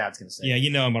know Chad's going to say. Yeah,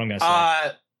 you know what I'm going to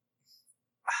say.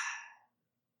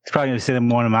 He's probably going to say the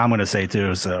one I'm going to say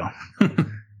too, so.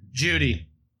 Judy,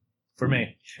 for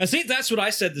me. I think that's what I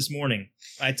said this morning.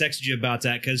 I texted you about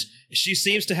that because she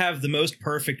seems to have the most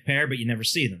perfect pair, but you never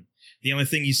see them. The only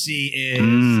thing you see is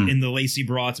in the Lacey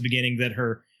bra at the beginning that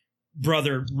her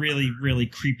brother really, really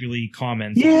creepily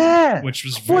comments on, which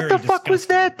was very What the fuck was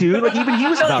that, dude? Like, even he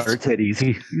was about her titties.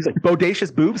 He was like,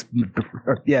 bodacious boobs?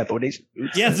 Yeah, bodacious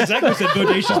boobs. Yeah, that's exactly what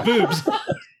I said, bodacious boobs.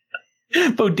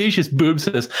 Bodacious boobs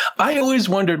says, I always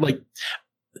wondered, like,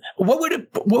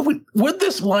 would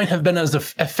this line have been as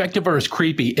effective or as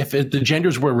creepy if the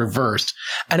genders were reversed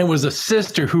and it was a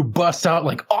sister who busts out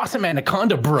like awesome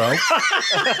anaconda, bro?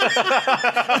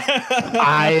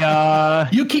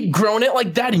 You keep growing it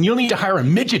like that, and you'll need to hire a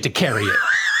midget to carry it.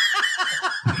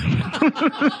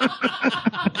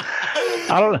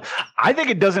 I don't know. I think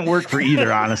it doesn't work for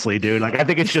either, honestly, dude. Like, I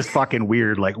think it's just fucking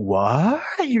weird. Like, what?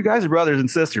 You guys are brothers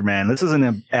and sisters, man. This isn't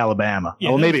in Alabama. Yeah,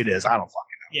 well, maybe it is. I don't fucking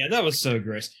know. Yeah, that was so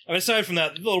gross. I mean, aside from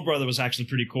that, the little brother was actually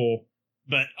pretty cool.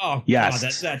 But, yes.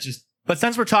 God, that just... But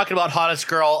since we're talking about hottest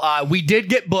girl, we did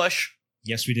get Bush.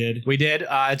 Yes, we did. We did.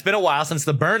 It's been a while since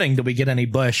the burning. Did we get any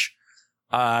Bush?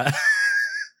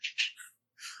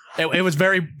 It was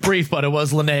very brief, but it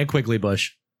was Linnea Quigley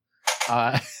Bush.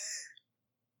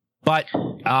 But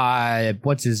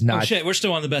what's his notch? Oh shit, we're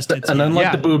still on the best hits. And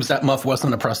unlike the boobs, that muff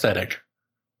wasn't a prosthetic.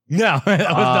 No, that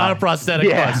was not a prosthetic.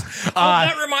 Yeah.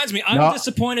 That reminds me, I'm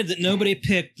disappointed that nobody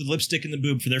picked the lipstick in the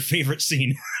boob for their favorite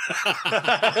scene.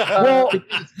 Well,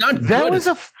 it's not that good. was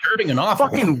a disturbing and awful.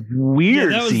 fucking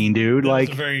weird scene, dude.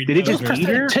 Like, did it just eat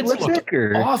her lipstick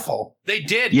or awful? They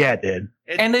did. Yeah, it did.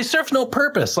 And they serve no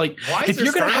purpose. Like,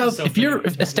 if you're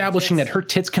establishing that her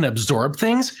tits can absorb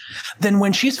things, then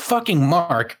when she's fucking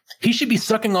Mark, he should be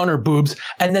sucking on her boobs,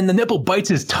 and then the nipple bites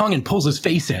his tongue and pulls his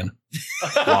face in.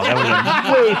 Wow, that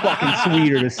was way fucking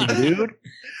sweeter to see, dude.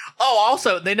 Oh,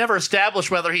 also, they never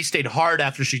established whether he stayed hard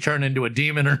after she turned into a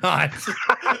demon or not.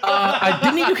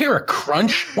 Didn't you hear a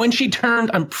crunch when she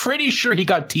turned? I'm pretty sure he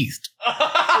got teethed.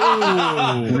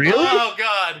 Really? Oh,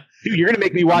 God. Dude, you're going to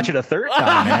make me watch it a third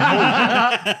time,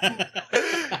 man.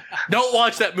 Don't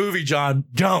watch that movie, John.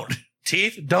 Don't.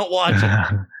 Teeth, don't watch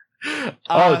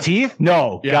it. Teeth?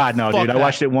 No. Yeah, God, no, fuck dude. that. I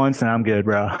watched it once and I'm good,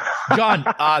 bro. John,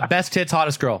 best tits,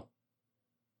 hottest girl.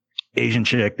 Asian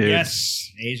chick, dude. Yes,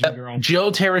 Asian girl.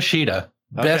 Jill Terashita,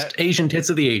 best Asian tits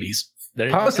of the 80s.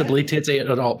 Possibly tits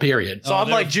adult period. So I'm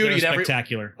like Judy.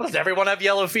 Spectacular. Does everyone have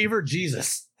yellow fever?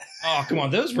 Jesus. Oh, come on.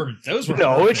 Those were.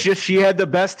 No, it's just she had the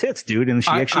best tits, dude, and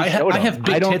she actually showed them. I have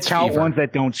big I don't tits count fever. ones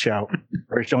that don't show.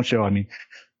 Or don't show, I mean.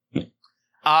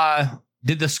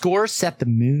 Did the score set the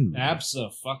mood?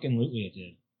 Absolutely, it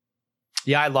did.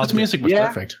 Yeah, I love This music was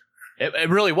perfect. It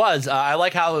really was. I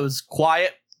like how it was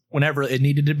quiet whenever it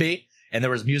needed to be, and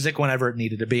there was music whenever it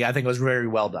needed to be. I think it was very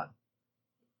well done.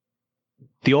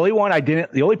 The only part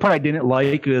I didn't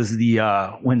like was the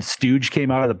when Stooge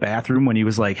came out of the bathroom when he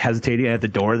was like hesitating at the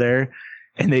door there,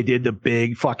 and they did the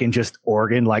big fucking just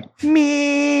organ like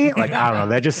me, like I don't know,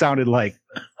 that just sounded like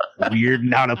weird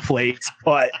and out of place.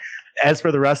 But as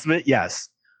for the rest of it, yes.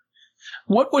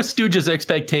 What was Stooge's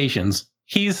expectations?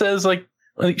 He says like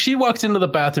she walks into the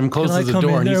bathroom, closes the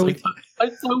door, and he's like, I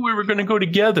thought we were going to go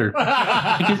together.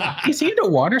 Is he into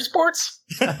water sports?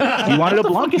 He wanted a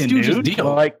Blumpkin, dude.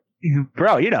 Deal? Like,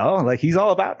 bro, you know, like he's all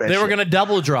about that. They were shit. going to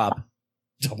double drop.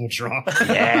 Double drop.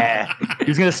 Yeah.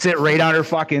 He's going to sit right on her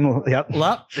fucking. Yep.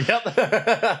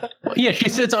 Yeah, she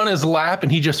sits on his lap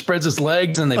and he just spreads his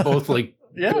legs and they both like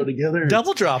go together.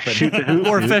 Double dropping. Shoot the hoop,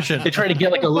 More dude. efficient. They try to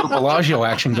get like a little Bellagio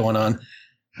action going on.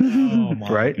 Oh my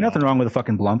Right? God. Nothing wrong with a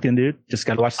fucking Blumpkin, dude. Just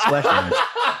got to watch the Splash Damage.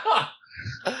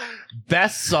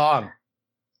 Best song.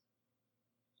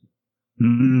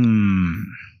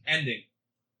 Ending.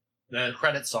 The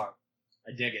credit song.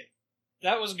 I dig it.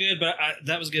 That was good, but I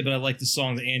like the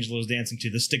song that Angela was dancing to,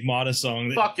 the Stigmata song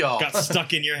that Fuck y'all. got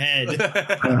stuck in your head. It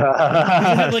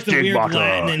had like the weird Stigmata.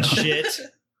 Latin and shit.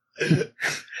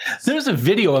 There's a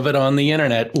video of it on the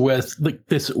internet with like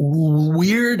this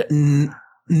weird 90s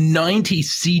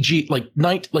CG, like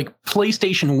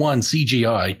PlayStation 1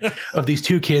 CGI of these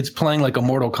two kids playing like a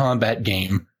Mortal Kombat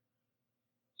game.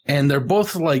 And they're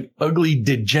both like ugly,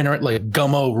 degenerate, like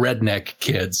gummo redneck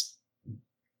kids.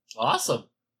 Awesome.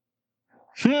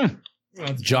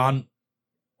 John,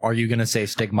 are you going to say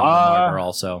Stigmata Martyr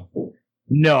also?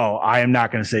 No, I am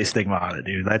not going to say Stigmata,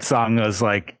 dude. That song was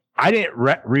like, I didn't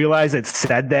realize it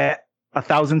said that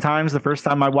 1,000 times the first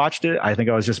time I watched it. I think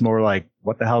I was just more like,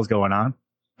 what the hell's going on?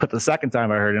 But the second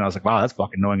time I heard it, I was like, wow, that's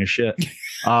fucking annoying as shit.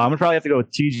 I'm going to probably have to go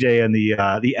with TJ and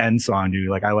the end song, dude.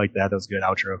 Like, I like that. That was a good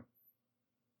outro.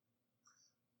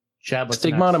 Chad, what's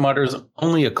Stigmata next? Martyr is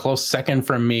only a close second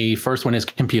from me. First one is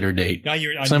Computer Date.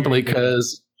 Simply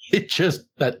because it's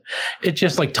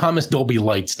just like Thomas Dolby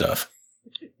Light stuff.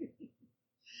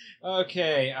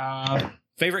 Okay.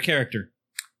 Favorite character?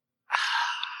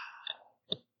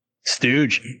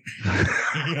 Stooge.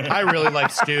 I really like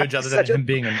Stooge, other than him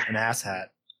being an asshat.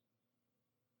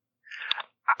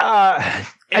 I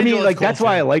mean, Angela's like cool, that's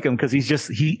why too. I like him because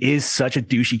he is such a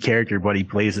douchey character, but he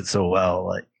plays it so well.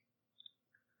 Like,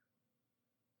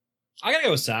 I gotta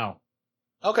go with Sal.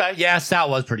 Okay, yeah,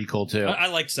 Sal was pretty cool too. I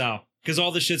like Sal. Because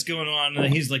all this shit's going on,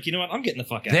 and he's like, you know what? I'm getting the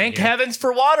fuck out Thank of here. heavens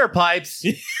for water pipes.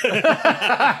 Yeah,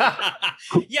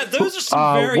 those are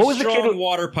some very what was the strong kid-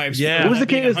 water pipes. Yeah. for What was the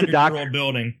being kid as the 100-year-old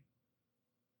building.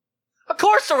 Of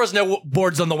course there was no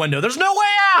boards on the window. There's no way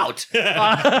out.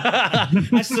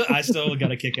 I still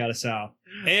got a kick out of Sal,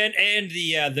 and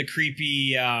the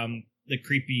creepy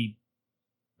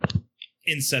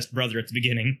incest brother at the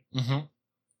beginning. Mm-hmm.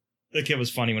 The kid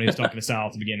was funny when he was talking to Sal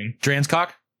at the beginning.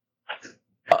 Dranscock?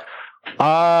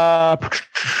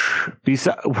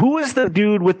 Who was the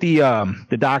dude with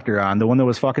the doctor on, the one that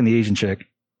was fucking the Asian chick?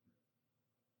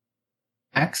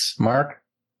 X Mark.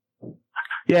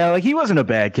 Yeah, like he wasn't a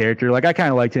bad character. Like I kind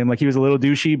of liked him. Like he was a little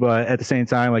douchey, but at the same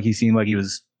time, like he seemed like he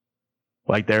was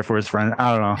like there for his friend.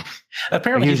 I don't know.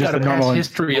 Apparently, He was he's just got a a normal- past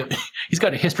history. He's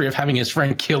got a history of having his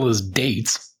friend kill his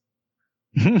dates.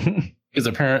 Because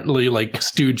apparently, like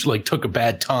Stooge, like took a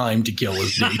bad time to kill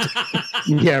his date.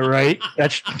 Yeah, right.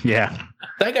 Yeah.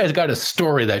 That guy's got a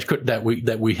story that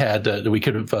we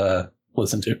could have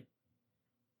listened to.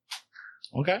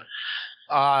 Okay.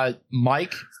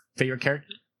 Mike, favorite character?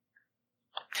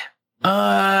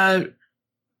 I'd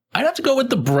have to go with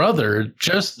the brother.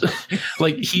 Just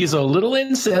like he's a little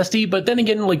incesty, but then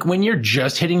again, like when you're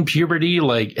just hitting puberty,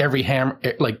 like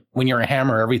when you're a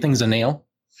hammer, everything's a nail.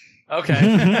 Okay.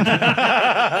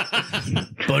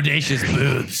 Bodacious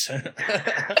boobs.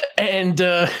 And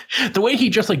the way he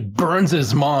just like burns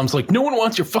his mom's like, no one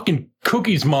wants your fucking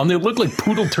cookies, mom. They look like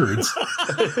poodle turds.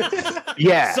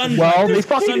 Yeah. Sun- Well, they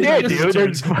sun- fucking sun- did,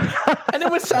 dude. And then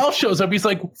when Sal shows up, he's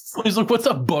like, what's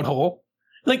up, butthole?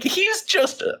 Like he's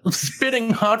just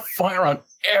spitting hot fire on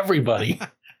everybody.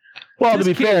 Well, to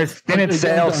This be kid fair, is didn't fucking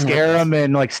Sal dumb. scare him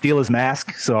and like steal his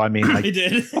mask? So I mean, like, He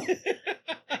did.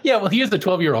 Yeah, well, he is the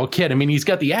 12-year-old kid. I mean, he's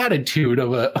got the attitude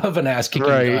of an ass kicking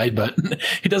guy, Right. but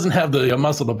he doesn't have the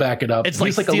muscle to back it up. It's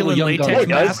He's like a little stealing young latex dog. hey,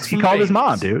 guys, masks he from called his babies.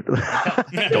 mom, dude.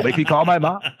 Don't make me call my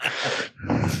mom.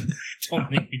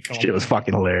 Don't make me call. Shit was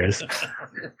fucking hilarious.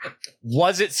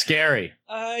 Was it scary?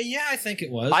 Yeah, I think it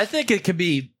was. I think it could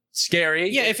be scary.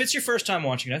 yeah, if it's your first time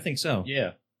watching it, I think so.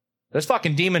 Yeah. Those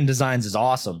fucking demon designs is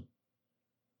awesome.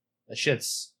 That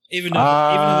shit's... Even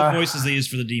though the voices they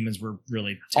used for the demons were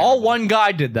really terrible. All one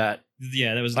guy did that.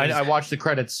 Yeah, that was. I watched the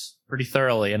credits pretty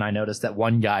thoroughly, and I noticed that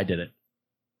one guy did it.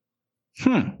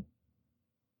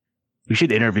 We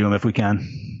should interview him if we can.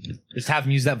 Just have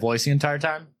him use that voice the entire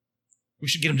time? We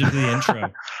should get him to do the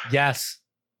intro. Yes.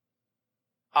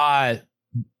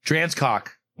 Dranscock,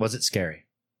 was it scary?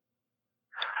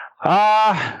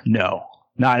 No,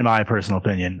 not in my personal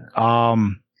opinion.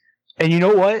 And you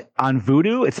know what? On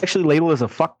Vudu, it's actually labeled as a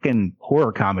fucking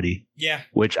horror comedy, Yeah,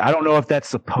 which I don't know if that's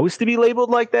supposed to be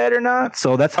labeled like that or not.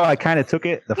 So that's how I kind of took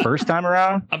it the first time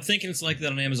around. I'm thinking it's like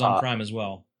that on Amazon Prime as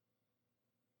well.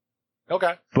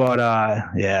 Okay. But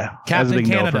yeah, that was a Captain big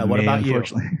no Canada, from what me, about you?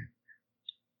 unfortunately.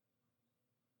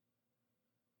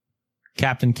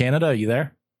 Captain Canada, are you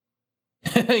there?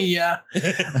 Yeah.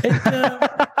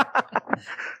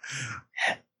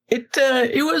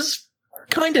 It was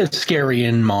kind of scary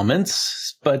in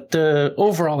moments, but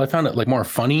overall I found it like more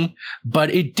funny.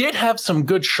 But it did have some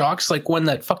good shocks, like when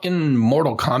that fucking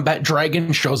Mortal Kombat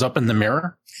dragon shows up in the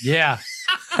mirror. Yeah.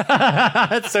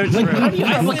 That's so Like, how do you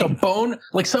true. have like a bone?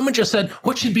 Like someone just said,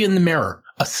 what should be in the mirror?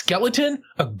 A skeleton,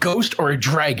 a ghost, or a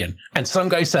dragon? And some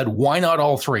guy said, why not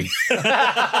all three?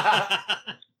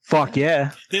 Fuck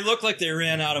yeah. They look like they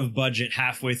ran out of budget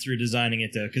halfway through designing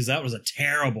it, though, because that was a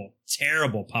terrible,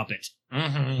 terrible puppet.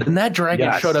 Mhm. And that dragon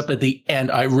Yes. showed up at the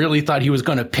end. I really thought he was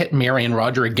going to pit Mary and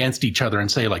Roger against each other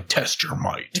and say, like, test your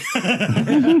might.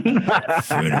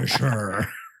 Finish her.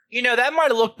 You know, that might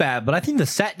have looked bad, but I think the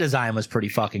set design was pretty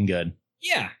fucking good.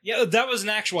 Yeah, that was an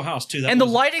actual house too. That And the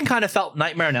was- lighting kind of felt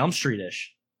Nightmare on Elm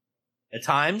Street-ish at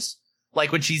times.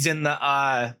 Like when she's in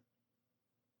the,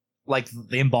 like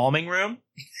the embalming room.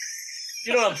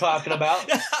 You know what I'm talking about.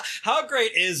 How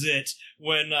great is it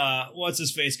when what's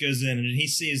his face goes in and he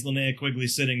sees Linnea Quigley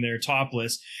sitting there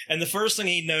topless, and the first thing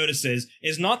he notices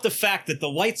is not the fact that the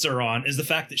lights are on, is the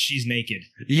fact that she's naked.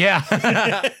 Yeah.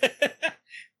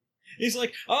 He's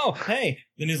like, "Oh, hey!"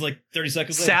 Then he's like, 30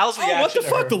 seconds later, Sal's "Oh, what reaction the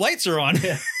to fuck? her. The lights are on."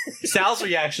 Sal's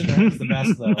reaction to her is the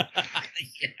best, though.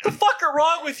 The fuck are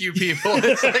wrong with you people?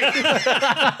 It's like...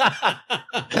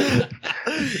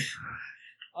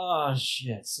 Oh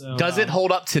shit! So Does it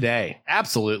hold up today?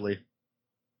 Absolutely.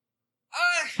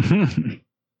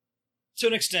 to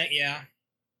an extent, yeah.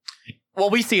 Well,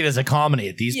 we see it as a comedy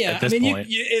at this I mean, point.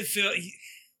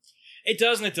 it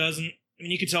does and it doesn't. I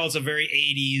mean, you can tell it's a very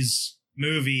 80s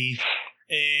movie,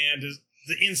 and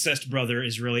the incest brother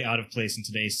is really out of place in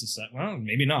today's society. Well,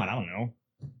 maybe not. I don't know.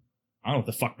 I don't know what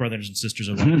the fuck brothers and sisters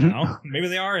are like now. Maybe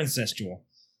they are incestual.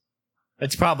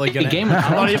 It's probably Hey, gonna. Game of I'm not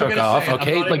Thrones even took gonna off. say it. I'm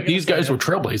Okay, not even like these gonna guys say were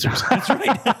trailblazers. That's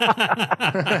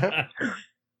right.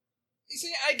 You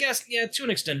see, I guess, yeah, to an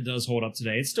extent it does hold up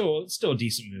today. It's still a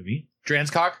decent movie.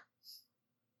 Dranscock.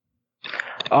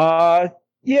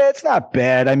 Yeah, it's not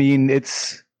bad. I mean,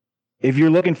 it's if you're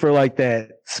looking for like that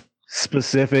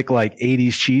specific like 80s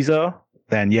cheeso,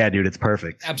 then yeah, dude, it's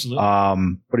perfect. Absolutely.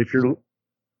 But if you're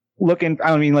looking,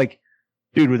 I mean, like,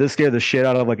 dude, would this scare the shit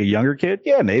out of like a younger kid?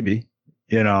 Yeah, maybe.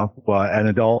 You know, but an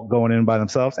adult going in by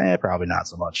themselves, probably not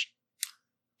so much.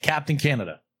 Captain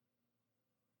Canada.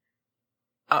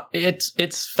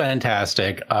 It's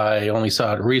fantastic. I only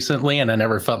saw it recently, and I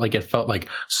never felt like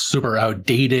super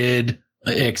outdated,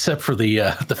 except for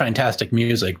the fantastic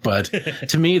music. But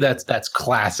to me, that's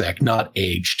classic, not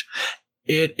aged.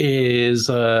 It is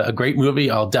a great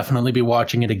movie. I'll definitely be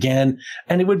watching it again,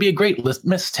 and it would be a great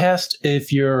litmus test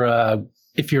if you're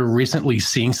recently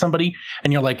seeing somebody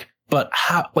and you're like, but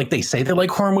how? Like they say they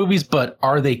like horror movies, but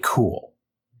are they cool?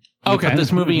 You put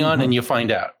this movie on and you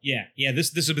find out. Yeah.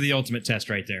 This would be the ultimate test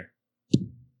right there.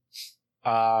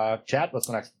 Chad, what's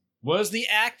the next? Was the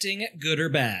acting good or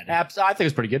bad? I think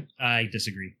it's pretty good. I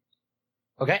disagree.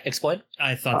 Okay, explain.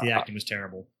 I thought the acting was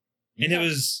terrible. And it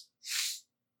was...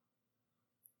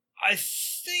 I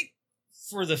think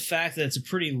for the fact that it's a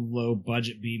pretty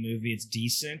low-budget B movie, it's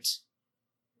decent.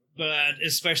 But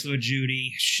especially with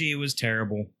Judy, she was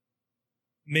terrible.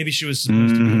 Maybe she was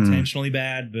supposed to be intentionally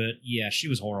bad, but yeah, she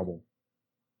was horrible.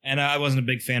 And I wasn't a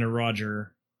big fan of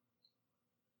Roger.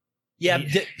 Yeah,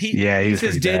 he was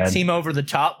pretty did bad. seem over the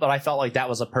top, but I felt like that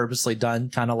was a purposely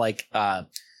done, kind of like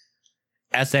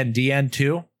SNDN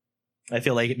too. I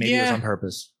feel like it maybe was on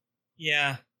purpose.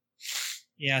 Yeah,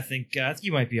 I think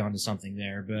you might be onto something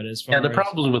there. But as far the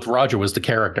problem with Roger was the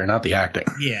character, not the acting.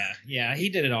 Yeah, he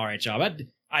did an all right job.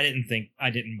 I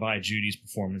didn't buy Judy's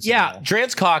performance. Yeah, at all.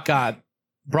 Dranscock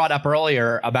brought up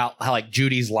earlier about how like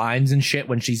Judy's lines and shit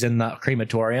when she's in the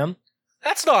crematorium.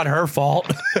 That's not her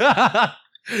fault.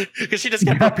 Because she just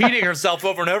kept repeating herself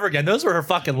over and over again. Those were her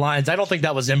fucking lines. I don't think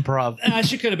that was improv.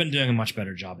 She could have been doing a much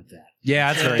better job at that.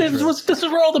 Yeah, that's very true. This is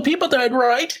where all the people died,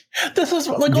 right? This is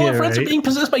like all our friends are being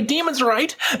possessed by demons,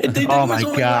 right? They my only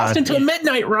God. last until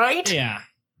midnight, right? Yeah.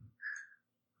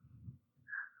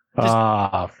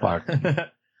 Fuck.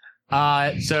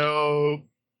 So,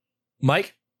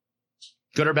 Mike,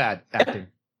 good or bad acting?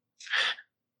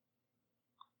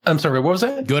 I'm sorry, what was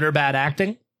that? Good or bad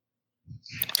acting?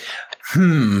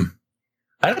 I'd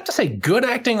have to say good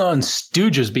acting on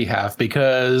Stooge's behalf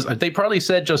because they probably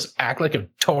said just act like a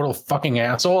total fucking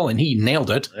asshole and he nailed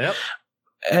it. Yep.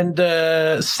 And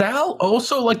Sal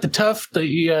also like the tough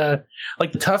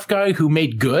guy who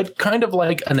made good, kind of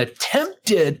like an attempt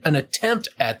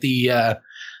at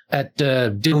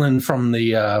Dylan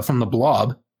from the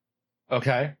Blob.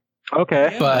 Okay.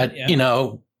 But you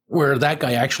know, where that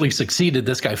guy actually succeeded,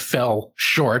 this guy fell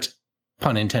short,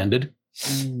 pun intended.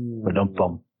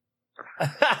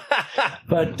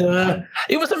 But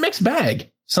it was a mixed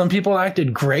bag. Some people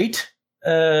acted great,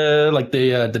 like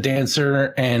the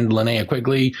dancer and Linnea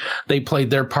Quigley. They played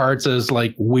their parts as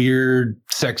like weird,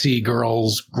 sexy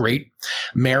girls. Great.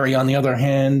 Mary, on the other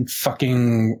hand,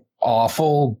 fucking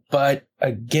awful. But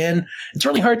again, it's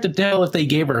really hard to tell if they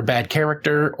gave her a bad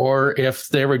character or if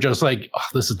they were just like, oh,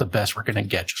 this is the best we're gonna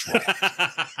get. Just wait.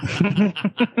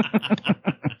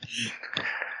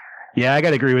 Yeah, I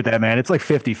gotta agree with that, man. It's like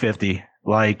 50-50.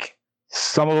 Like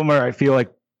some of them I feel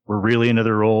like were really into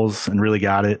their roles and really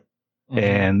got it.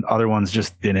 And other ones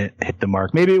just didn't hit the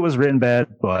mark. Maybe it was written bad,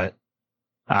 but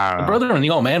I don't know. The brother and the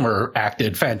old man were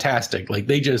acted fantastic. Like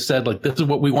they just said, like, this is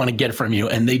what we want to get from you,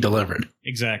 and they delivered.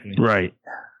 Exactly. Right.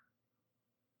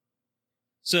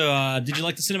 So, did you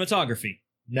like the cinematography?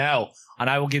 No. And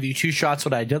I will give you 2 shots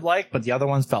what I did like, but the other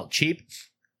ones felt cheap.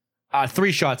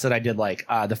 3 shots that I did like.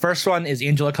 The first one is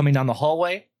Angela coming down the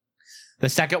hallway. The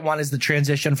second one is the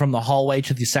transition from the hallway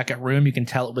to the second room. You can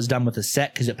tell it was done with a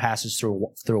set because it passes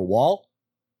through a wall.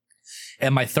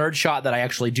 And my third shot that I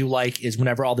actually do like is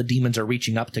whenever all the demons are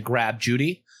reaching up to grab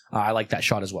Judy. I like that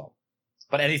shot as well.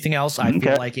 But anything else, I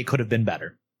feel like it could have been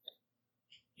better.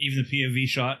 Even the POV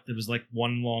shot, there was like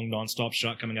one long nonstop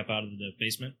shot coming up out of the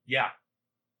basement. Yeah.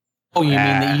 Oh, you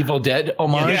mean the Evil Dead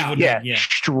homage? Yeah.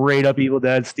 Straight up Evil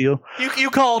Dead steel. You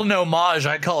call it an homage.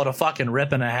 I call it a fucking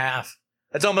rip and a half.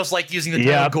 It's almost like using the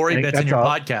Tyler Gory bits in your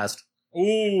podcast.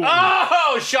 Ooh.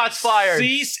 Oh, shots fired.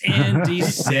 Cease and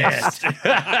desist.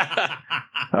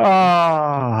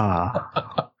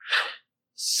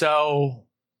 So,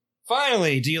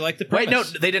 finally, do you like the premise? Wait, no,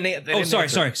 they didn't. Sorry.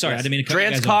 I didn't mean to cut you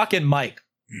guys off. Dranscock and Mike.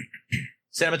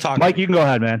 Cinematography. Mike, you can go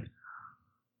ahead, man.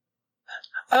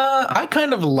 I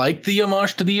kind of like the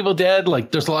homage to the Evil Dead.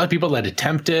 Like, there's a lot of people that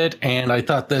attempt it, and I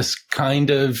thought this kind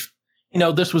of,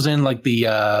 this was in like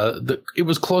it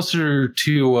was closer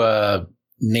to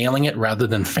nailing it rather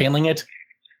than failing it.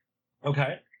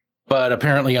 Okay. But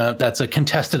apparently that's a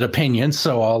contested opinion,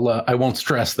 so I won't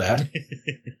stress that.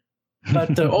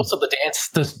 But also the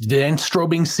dance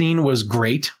strobing scene was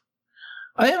great.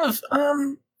 I have,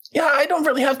 I don't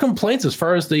really have complaints as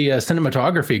far as the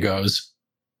cinematography goes.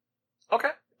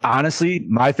 Okay. Honestly,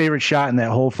 my favorite shot in that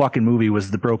whole fucking movie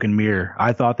was the broken mirror.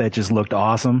 I thought that just looked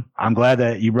awesome. I'm glad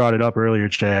that you brought it up earlier,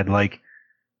 Chad.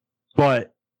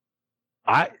 But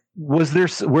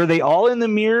were they all in the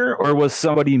mirror or was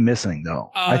somebody missing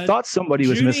though? I thought somebody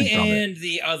was missing from it. And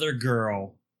the other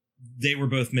girl, they were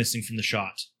both missing from the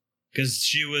shot because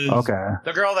she was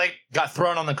the girl that got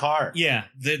thrown on the car. Yeah,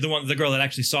 the girl that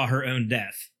actually saw her own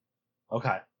death.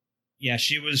 Okay. Yeah,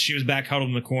 she was back huddled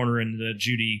in the corner, and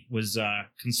Judy was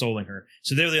consoling her.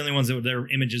 So they're the only ones that their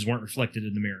images weren't reflected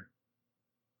in the mirror.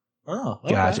 Oh,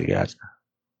 okay. Gotcha.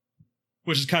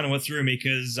 Which is kind of what threw me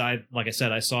because like I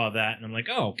said, I saw that and I'm like,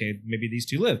 oh, okay, maybe these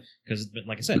two live because,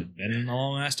 like I said, it's been a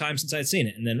long ass time since I'd seen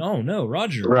it. And then, oh no,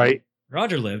 Roger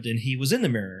lived and he was in the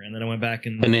mirror. And then I went back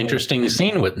and an interesting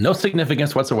scene with no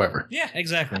significance whatsoever. Yeah,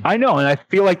 exactly. I know, and I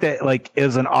feel like that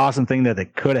is an awesome thing that they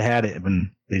could have had it, and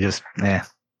they just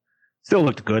still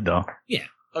looked good though. Yeah,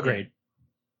 agreed.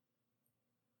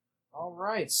 All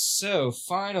right, so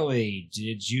finally,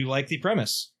 did you like the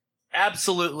premise?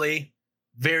 Absolutely.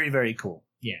 Very, very cool.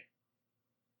 Yeah.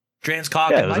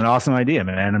 Transcog. Yeah, it was an awesome idea,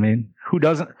 man. I mean, who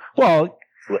doesn't? Well,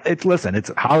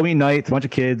 it's Halloween night, it's a bunch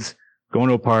of kids going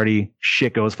to a party,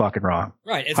 shit goes fucking wrong.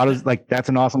 Right. That's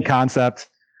an awesome concept.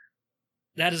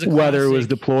 That is a whether classic. it was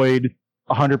deployed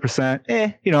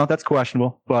 100%, that's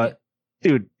questionable. But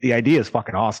dude, the idea is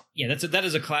fucking awesome. Yeah, that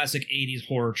is a classic 80s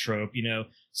horror trope,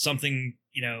 something,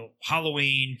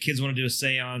 Halloween, kids want to do a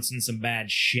seance and some bad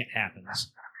shit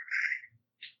happens.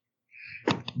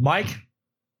 Mike?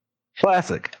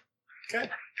 Classic. Okay.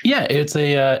 Yeah, it's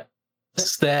a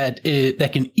that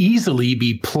can easily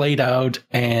be played out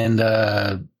and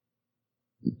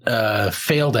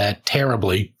failed at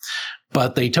terribly.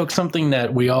 But they took something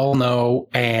that we all know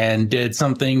and did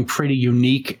something pretty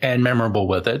unique and memorable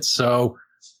with it. So,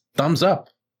 thumbs up.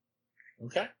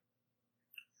 Okay.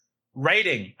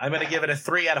 Rating. I'm going to give it a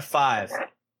 3 out of 5.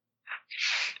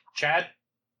 Chad?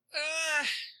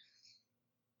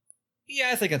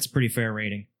 Yeah, I think that's a pretty fair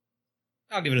rating.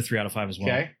 I'll give it a 3 out of 5 as well.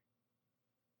 Okay.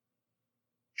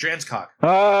 Transcock.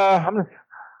 I'm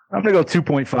gonna go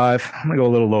 2.5. I'm gonna go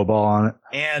a little low ball on it.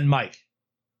 And Mike.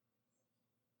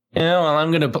 Yeah, well,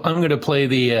 I'm gonna play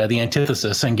the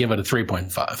antithesis and give it a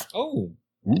 3.5. Oh,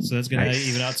 so that's gonna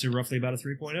even out to roughly about a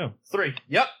 3.0. 3.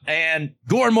 Yep. And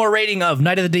Gormore rating of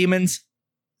Night of the Demons,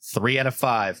 3 out of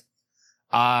 5.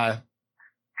 Not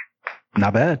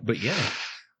bad. But yeah.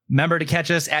 Remember to catch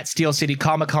us at Steel City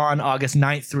Comic-Con August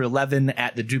 9th through 11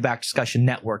 at the Do Back Discussion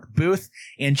Network booth.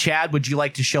 And Chad, would you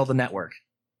like to show the network?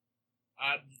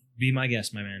 Be my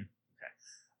guest, my man.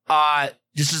 Okay.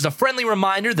 Just as a friendly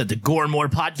reminder that the Gore and More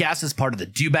podcast is part of the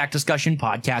Do Back Discussion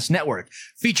Podcast Network,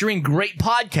 featuring great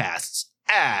podcasts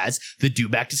as the Do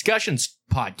Back Discussions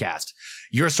podcast,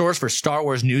 your source for Star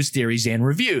Wars news, theories, and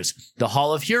reviews, the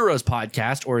Hall of Heroes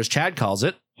podcast, or as Chad calls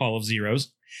it, Hall of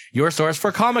Zeros. Your source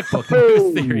for comic book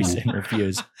news, theories, and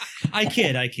reviews. I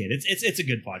kid. It's a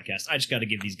good podcast. I just got to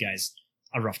give these guys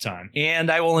a rough time. And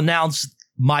I will announce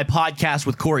my podcast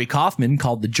with Corey Kaufman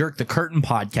called the Jerk the Curtain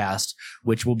podcast,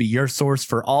 which will be your source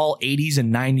for all 80s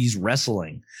and 90s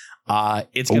wrestling.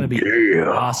 It's going to be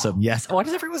awesome. Yes. Why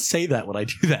does everyone say that when I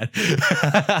do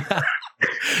that?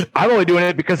 I'm only doing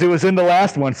it because it was in the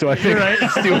last one, so I think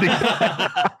it's doing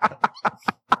it.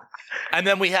 And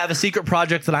then we have a secret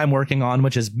project that I'm working on,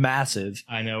 which is massive.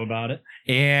 I know about it.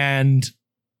 And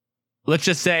let's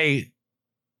just say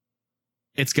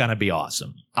it's going to be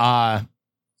awesome.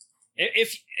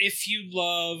 If you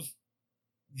love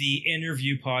the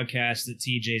interview podcast that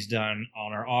TJ's done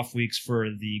on our off weeks for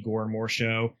the Gore and More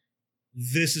show,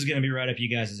 this is going to be right up you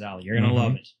guys' alley. You're going to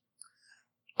love it.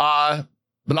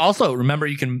 But also, remember,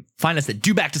 you can find us at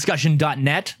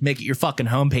dobackdiscussion.net. Make it your fucking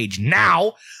homepage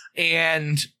now.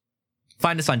 And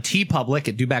find us on TeePublic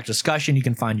at Do Back Discussion. You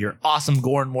can find your awesome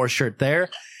Gore and More shirt there.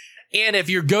 And if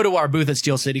you go to our booth at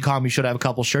Steel City Com, we should have a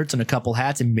couple shirts and a couple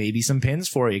hats and maybe some pins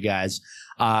for you guys.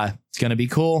 It's going to be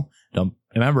cool. Don't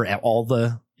remember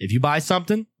if you buy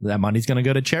something, that money's going to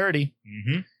go to charity.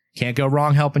 Mm-hmm. Can't go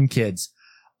wrong helping kids.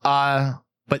 But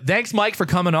thanks, Mike, for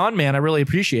coming on, man. I really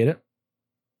appreciate it.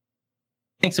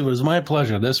 Thanks. It was my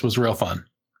pleasure. This was real fun.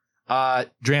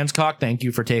 Dranscock, thank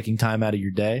you for taking time out of your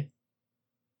day.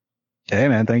 Hey,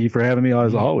 man. Thank you for having me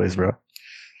as always, bro.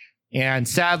 And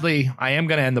sadly, I am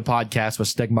going to end the podcast with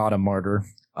Stigmata Murder.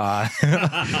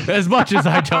 As much as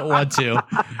I don't want to.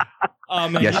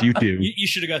 Man, Yes, you do. You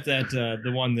should have got that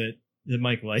the one that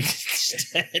Mike liked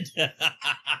instead.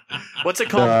 What's it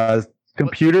called? The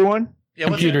computer one? Yeah,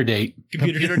 what's Computer it? date.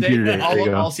 Computer Computer date? date, there you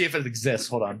go. I'll see if it exists.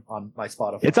 Hold on my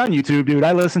Spotify. It's on YouTube, dude.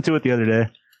 I listened to it the other day.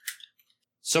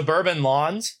 Suburban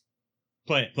Lawns.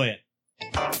 Play it.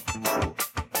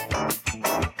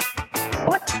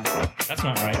 What? That's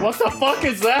not right. What the fuck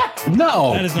is that?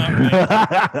 No. That is not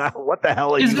right. What the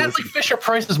hell are Is you that listening like Fisher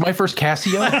Price's My First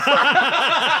Casio?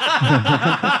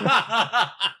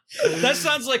 That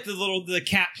sounds like the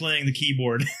cat playing the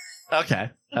keyboard. Okay.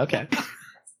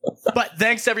 But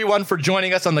thanks everyone for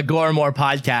joining us on the Gore More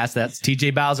podcast. That's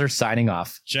TJ Bowser signing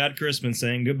off. Chad Chrisman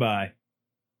saying goodbye.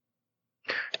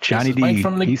 Johnny This is Mike D,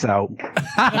 from the- peace out.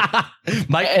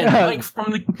 Mike, And Mike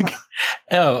from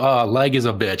the leg is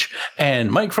a bitch.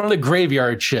 And Mike from the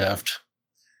Graveyard Shift.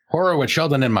 Horror with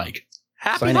Sheldon and Mike.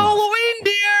 happy Signing off. Halloween,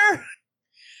 dear.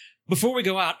 Before we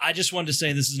go out, I just wanted to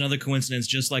say this is another coincidence,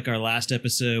 just like our last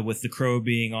episode with The Crow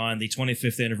being on the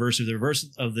 25th anniversary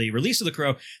of the release of The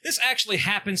Crow. This actually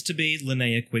happens to be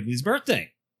Linnea Quigley's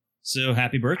birthday. So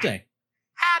happy birthday.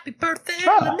 Happy birthday,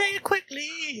 Ah. Linnea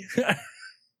Quigley.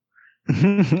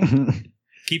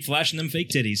 Keep flashing them fake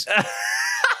titties.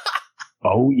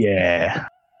 Oh, yeah.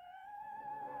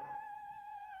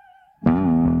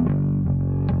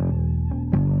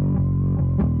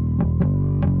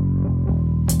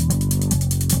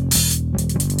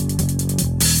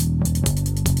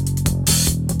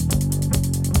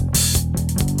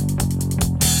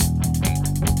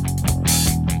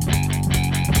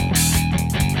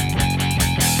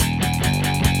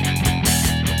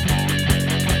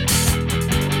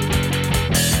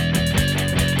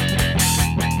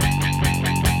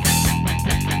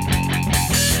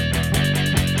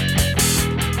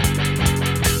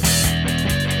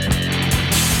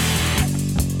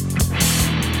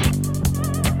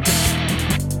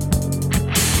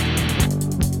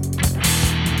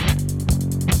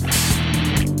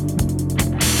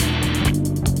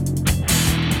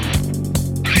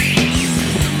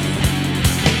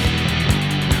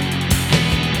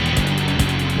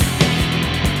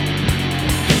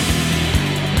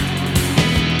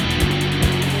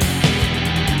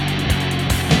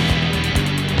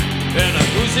 In a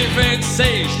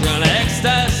crucifixation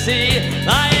ecstasy,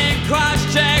 lying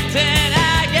cross-checked in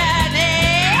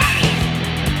agony.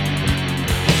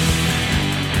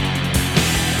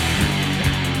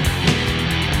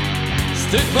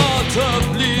 Stigmata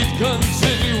bleed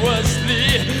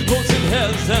continuously, both in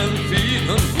hands and feet,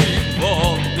 and weep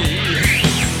for me.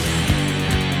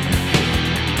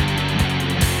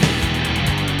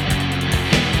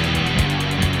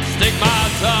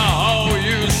 Stigmata, oh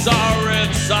you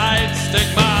sorry sight,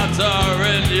 stigmata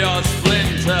in your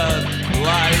splintered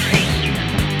life.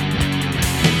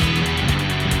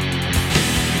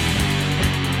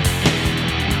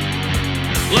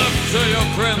 Look to your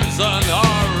crimson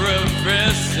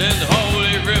orifice in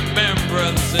holy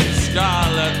remembrance in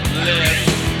scarlet bliss.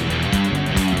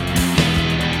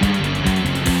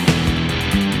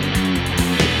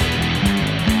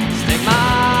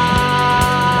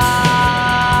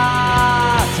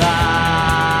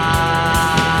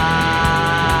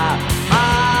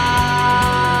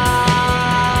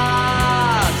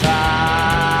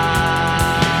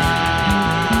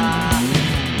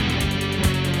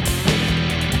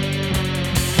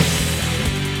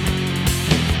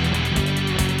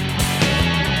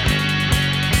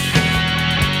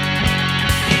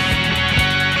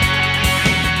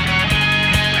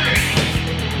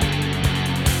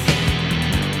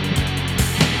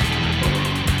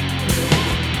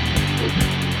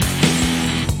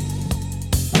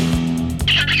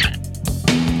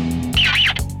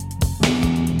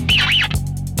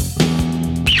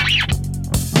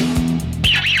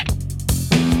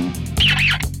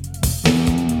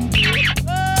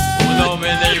 Un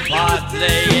nomine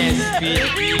Patris,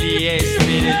 Filii,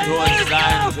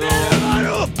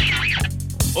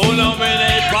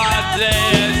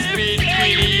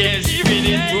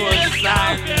 Spiritus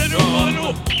Sanctus.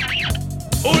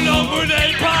 Un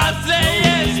nomine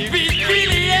Patris,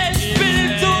 Filii,